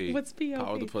 POP. What's POP?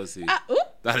 Power of the pussy.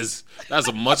 That's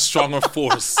a much stronger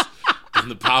force than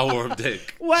the power of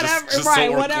dick. Whatever, just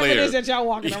right? So whatever clear. It is that y'all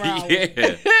walking around.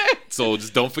 with. So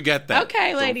just don't forget that.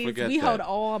 Okay, ladies, we hold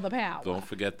all the power. Don't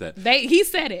forget that. He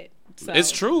said it. So.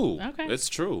 It's true. Okay. It's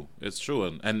true,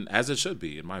 and as it should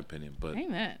be, in my opinion. But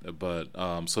amen. But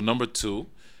so number 2,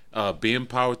 be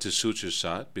empowered to shoot your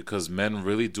shot, because men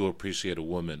really do appreciate a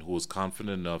woman who is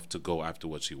confident enough to go after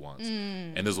what she wants.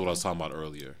 And this is what I was talking about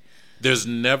earlier. There's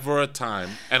never a time,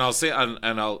 and I'll say, and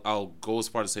I'll go as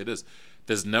far to say this: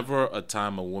 there's never a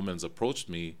time a woman's approached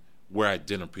me where I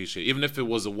didn't appreciate, even if it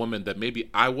was a woman that maybe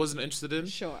I wasn't interested in.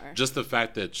 Sure. Just the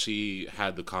fact that she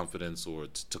had the confidence or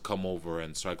to come over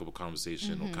and strike up a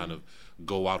conversation or kind of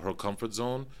go out her comfort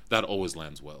zone, that always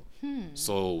lands well.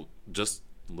 So just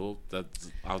a little,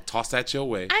 I'll toss that your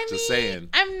way. Just saying.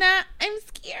 I'm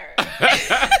scared.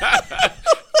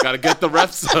 Gotta get the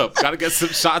reps up. Gotta get some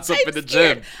shots up in the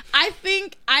gym. I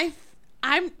think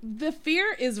I'm the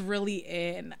fear is really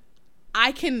in,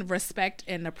 I can respect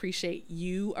and appreciate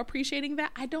you appreciating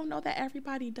that. I don't know that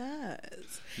everybody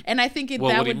does. And I think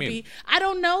that would be, I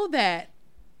don't know that,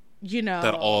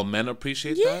 that all men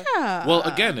appreciate that? Yeah. Well,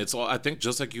 again, it's all, I think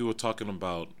just like you were talking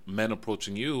about men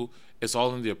approaching you, it's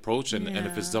all in the approach, and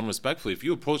if it's done respectfully. If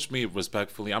you approach me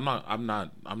respectfully, I'm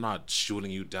not shooting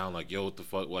you down like, yo, what the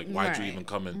fuck, like, why'd you even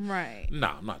come in? Right.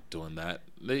 Nah, I'm not doing that.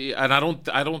 And I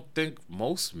don't think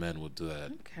most men would do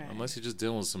that, unless you're just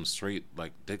dealing with some straight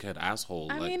like dickhead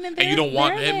asshole. I like, mean, and you don't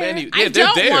want him any. Yeah,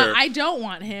 they're there. I don't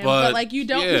want him, but like you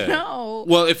don't know.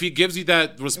 Well, if he gives you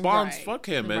that response, fuck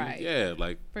him, and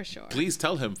like for sure. Please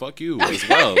tell him fuck you as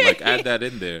well. Like add that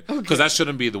in there, because that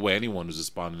shouldn't be the way anyone is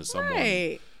responding to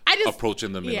someone.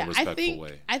 Approaching them in a respectful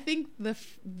way. I think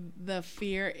the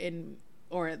fear in,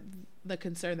 or the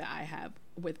concern that I have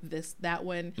with that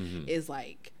one is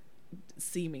like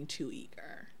seeming too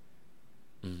eager,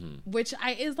 which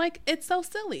is like, it's so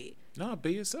silly. No,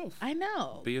 be yourself. I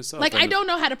know. Be yourself. Like, I don't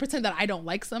know how to pretend that I don't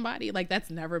like somebody. Like, that's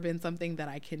never been something that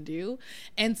I can do.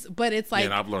 But it's like,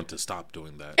 and I've learned to stop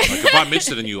doing that. Like, if I'm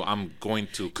interested in you, I'm going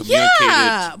to communicate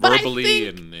it verbally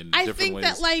in different ways. I think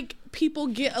that like people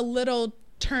get a little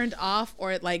turned off,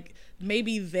 or like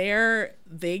maybe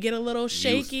they get a little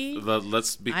shaky.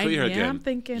 Let's be clear again. I'm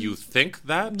thinking, you think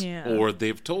that, or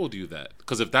they've told you that?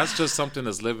 Because if that's just something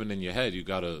that's living in your head, you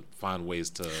gotta find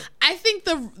ways to. I think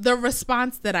the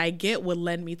response that I get would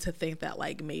lend me to think that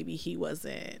like maybe he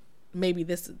wasn't. Maybe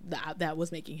that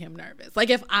was making him nervous. Like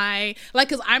if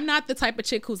because I'm not the type of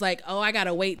chick who's like, oh, I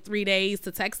gotta wait 3 days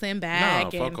to text him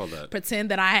back and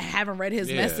pretend that I haven't read his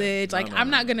message. Like I'm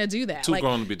not gonna do that. Too like,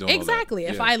 grown to be doing exactly. All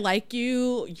that. If I like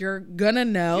you, you're gonna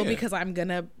know because I'm going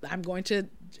to,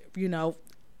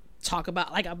 talk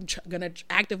about, like I'm gonna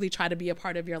actively try to be a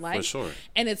part of your life. For sure.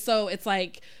 And it's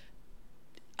like,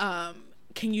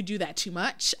 can you do that too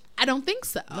much? I don't think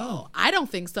so. No. I don't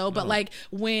think so. But like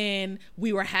when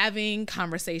we were having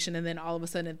conversation and then all of a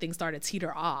sudden things started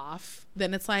teeter off,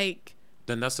 then it's like,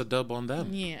 then that's a dub on them.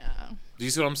 Yeah. Do you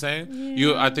see what I'm saying?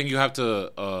 Yeah. I think you have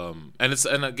to,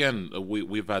 and again,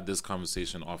 we've had this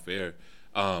conversation off air,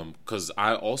 because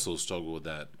I also struggle with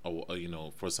that,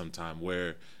 for some time,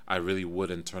 where I really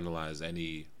would internalize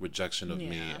any rejection of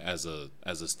me as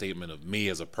a statement of me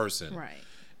as a person. Right.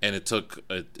 And it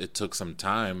took some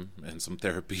time and some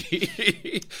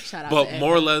therapy. Shout out but to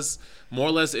more or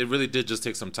less, it really did just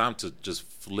take some time to just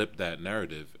flip that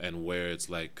narrative, and where it's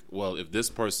like, well, if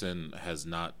this person has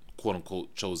not quote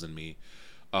unquote chosen me,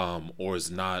 or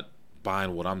is not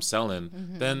buying what I'm selling,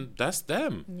 then that's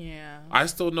them. Yeah. I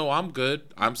still know I'm good.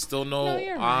 I still know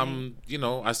right.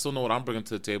 I still know what I'm bringing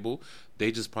to the table.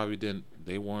 They just probably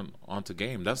they weren't onto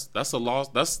game. That's a loss.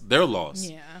 That's their loss.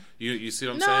 Yeah. You see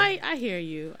what I'm saying? No, I hear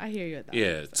you. I hear you at that.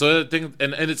 Yeah. So the thing,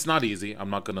 and it's not easy. I'm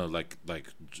not gonna like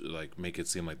make it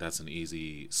seem like that's an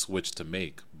easy switch to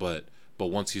make. But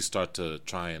once you start to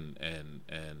try and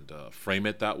frame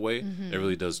it that way, it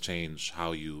really does change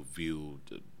how you view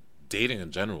dating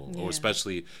in general, or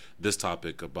especially this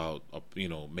topic about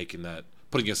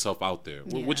putting yourself out there,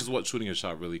 which is what shooting your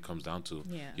shot really comes down to.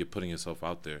 Yeah. You're putting yourself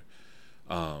out there.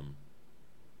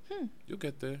 You'll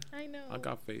get there. I know. I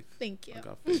got faith. Thank you. I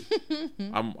got faith.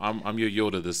 I'm your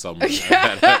Yoda this summer.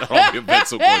 At your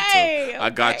mental court too.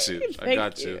 I got you. I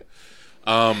got you.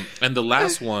 And the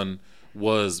last one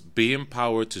was be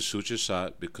empowered to shoot your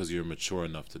shot because you're mature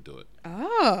enough to do it.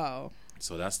 Oh.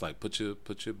 So that's like put your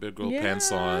big girl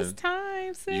pants on. It's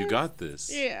time, sis. You got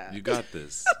this. Yeah. You got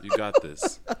this. You got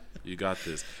this. You got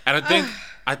this. And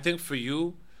I think for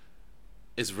you,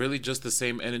 it's really just the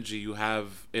same energy you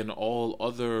have in all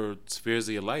other spheres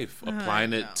of your life,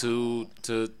 applying it to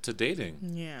dating.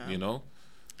 Yeah. You know?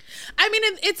 I mean,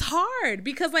 it's hard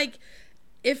because, like,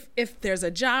 if there's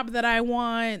a job that I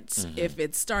want, if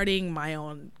it's starting my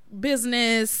own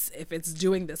business, if it's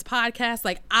doing this podcast,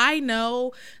 like, I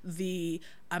know the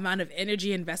amount of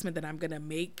energy investment that I'm going to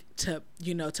make to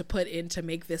put in to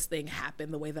make this thing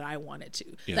happen the way that I want it to.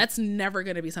 Yeah. That's never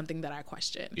going to be something that I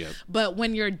question. Yep. But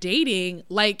when you're dating,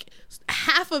 like,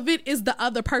 half of it is the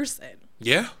other person.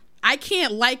 Yeah. I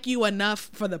can't like you enough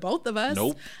for the both of us.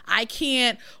 Nope. I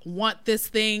can't want this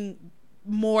thing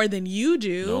more than you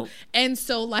do. Nope. And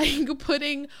so, like,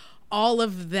 putting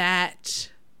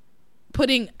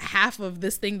half of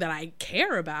this thing that I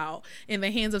care about in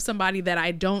the hands of somebody that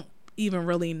I don't even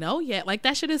really know yet, like,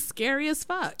 that shit is scary as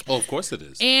fuck. Oh, of course it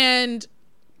is.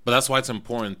 But that's why it's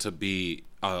important to be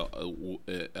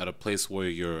at a place where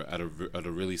you're at a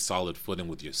really solid footing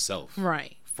with yourself,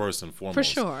 right? First and foremost, for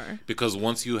sure. Because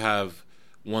once you have,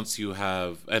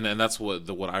 and that's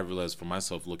what I realized for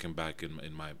myself looking back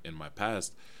in my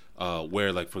past,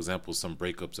 where, like, for example, some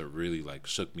breakups that really, like,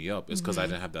 shook me up is because I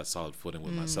didn't have that solid footing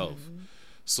with myself.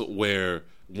 So where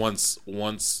once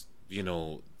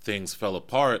things fell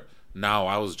apart, now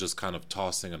I was just kind of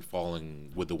tossing and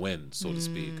falling with the wind, so to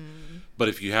speak. But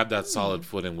if you have that solid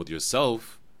footing with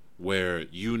yourself, where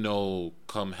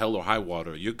come hell or high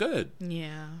water, you're good.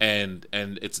 Yeah. And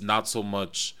it's not so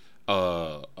much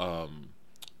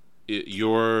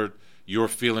your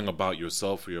feeling about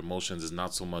yourself or your emotions is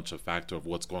not so much a factor of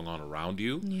what's going on around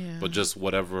you, but just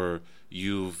whatever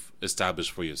you've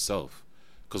established for yourself.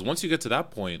 Because once you get to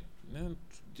that point, man,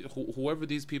 whoever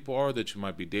these people are that you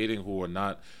might be dating who are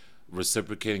not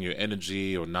reciprocating your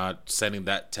energy or not sending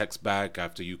that text back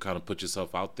after you kind of put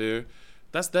yourself out there,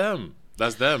 that's them.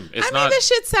 It's this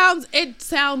shit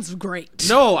sounds great.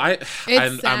 No, I'm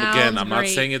not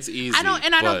saying it's easy. I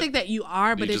don't think that you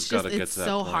are, but it's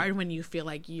so point. hard when you feel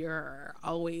like you're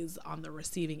always on the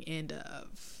receiving end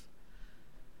of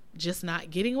just not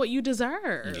getting what you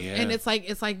deserve. Yeah. And it's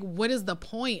like what is the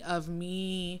point of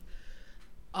me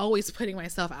always putting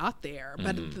myself out there?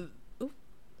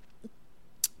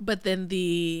 But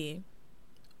then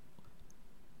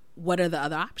what are the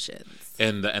other options?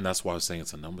 And that's why I was saying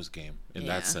it's a numbers game in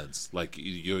that sense. Like,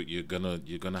 you're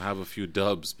gonna have a few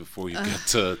dubs before you get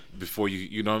to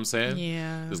you know what I'm saying?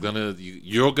 Yeah.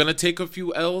 You're gonna take a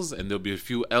few L's, and there'll be a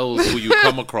few L's who you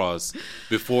come across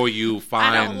before you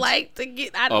find. I don't like to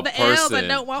get out of the L's. I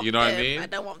don't want. You know what I mean? I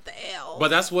don't want the L's. But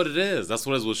that's what it is. That's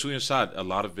what it is with shooting a shot. A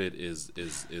lot of it is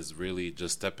really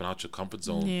just stepping out your comfort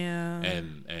zone. Yeah.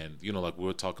 And like we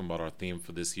were talking about our theme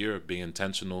for this year, being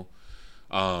intentional.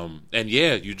 And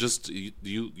yeah,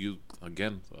 you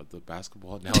again, the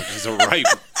basketball analogies are right.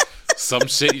 Some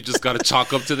shit you just got to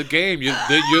chalk up to the game.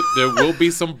 There will be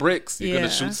some bricks. You're gonna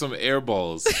shoot some air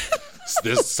balls.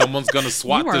 Someone's gonna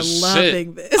swat the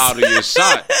shit out of your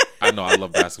shot. I know, I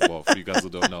love basketball. For you guys who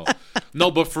don't know,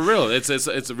 no, but for real,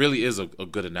 it really is a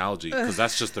good analogy because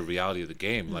that's just the reality of the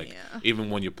game. Like, even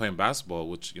when you're playing basketball,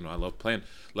 which I love playing,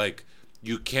 like.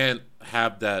 You can't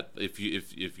have that if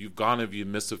you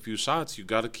miss a few shots, you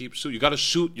got to keep shooting. You got to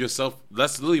shoot yourself.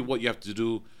 That's literally what you have to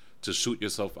do to shoot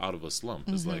yourself out of a slump.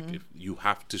 It's like if you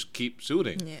have to keep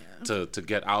shooting to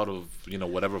get out of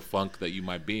whatever funk that you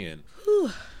might be in.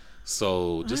 Whew.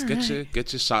 So just get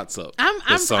your shots up. I'm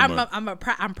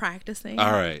practicing.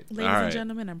 All right, ladies and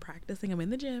gentlemen, I'm practicing. I'm in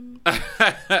the gym.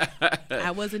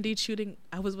 I was indeed shooting.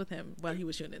 I was with him while he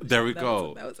was shooting. There we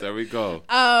go. There we go.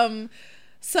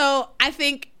 So I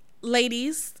think,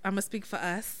 ladies, I'm gonna speak for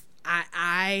us.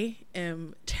 I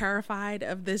am terrified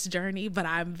of this journey, but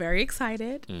I'm very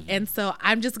excited, and so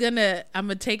I'm gonna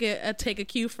take a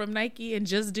cue from Nike and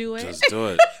just do it. Just do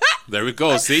it. There we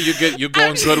go. See, you're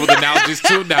going good with analogies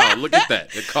too now. Look at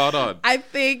that. It caught on. I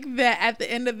think that at the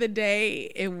end of the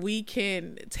day, if we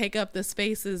can take up the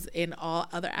spaces in all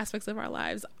other aspects of our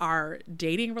lives, our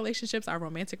dating relationships, our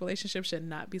romantic relationships should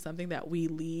not be something that we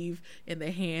leave in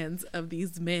the hands of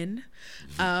these men.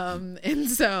 And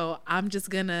so I'm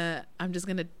gonna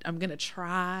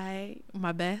try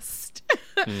my best.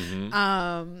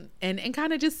 And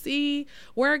kind of just see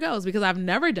where it goes, because I've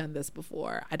never done this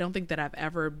before. I don't think that I've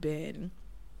ever been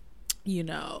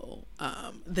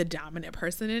the dominant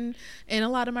person in a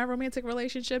lot of my romantic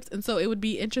relationships, and so it would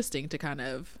be interesting to kind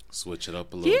of switch it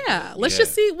up a little bit. Let's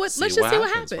just see what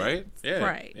happens, right? Yeah,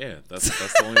 right. Yeah, that's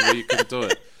the only way you can do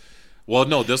it. Well,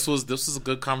 no, this was a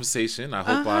good conversation. I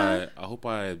hope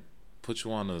I put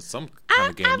you on some kind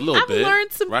of game a little bit. I've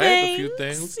learned some right? things. A few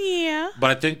things. Yeah.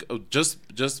 But I think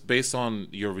just based on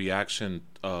your reaction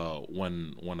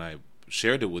when I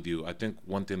shared it with you, I think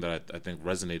one thing that I think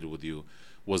resonated with you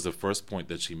was the first point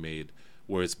that she made,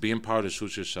 where it's be empowered to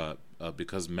shoot your shot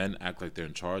because men act like they're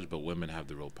in charge, but women have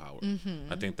the real power.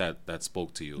 I think that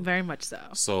spoke to you. Very much so.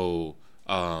 So,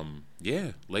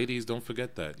 ladies, don't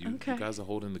forget that. You guys are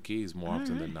holding the keys more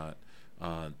often than not.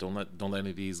 Don't let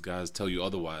any of these guys tell you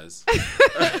otherwise.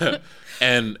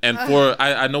 and for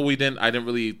I know I didn't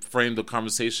really frame the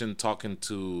conversation talking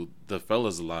to the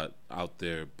fellas a lot out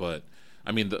there, but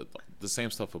I mean the same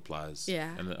stuff applies.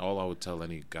 Yeah. And all I would tell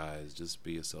any guy is just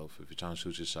be yourself. If you're trying to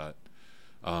shoot your shot,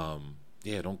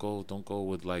 don't go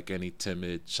with like any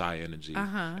timid, shy energy.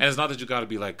 And it's not that you got to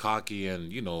be like cocky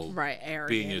and right, arrogant,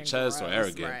 be in your chest gross, or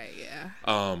arrogant. Right. Yeah.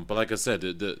 But like I said,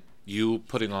 you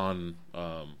putting on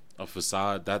a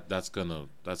facade that's gonna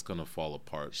fall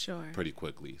apart pretty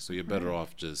quickly. So you're better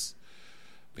off just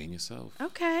being yourself.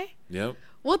 Okay. Yep.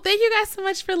 Well, thank you guys so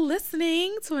much for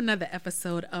listening to another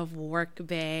episode of Work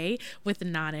Bae with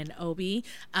Nana and Obi.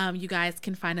 You guys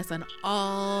can find us on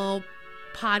all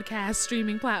podcast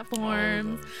streaming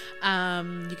platforms.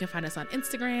 You can find us on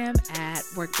Instagram at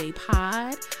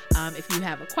WorkBayPod. If you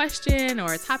have a question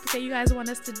or a topic that you guys want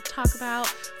us to talk about,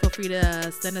 feel free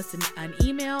to send us an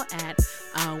email at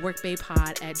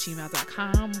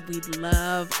workbaypod@gmail.com. We'd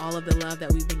love all of the love that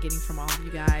we've been getting from all of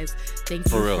you guys. Thank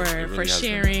you for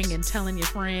sharing and telling your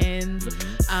friends.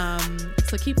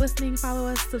 So keep listening, follow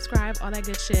us, subscribe, all that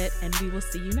good shit, and we will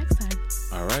see you next time.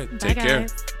 All right. Bye, Take care.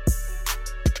 guys.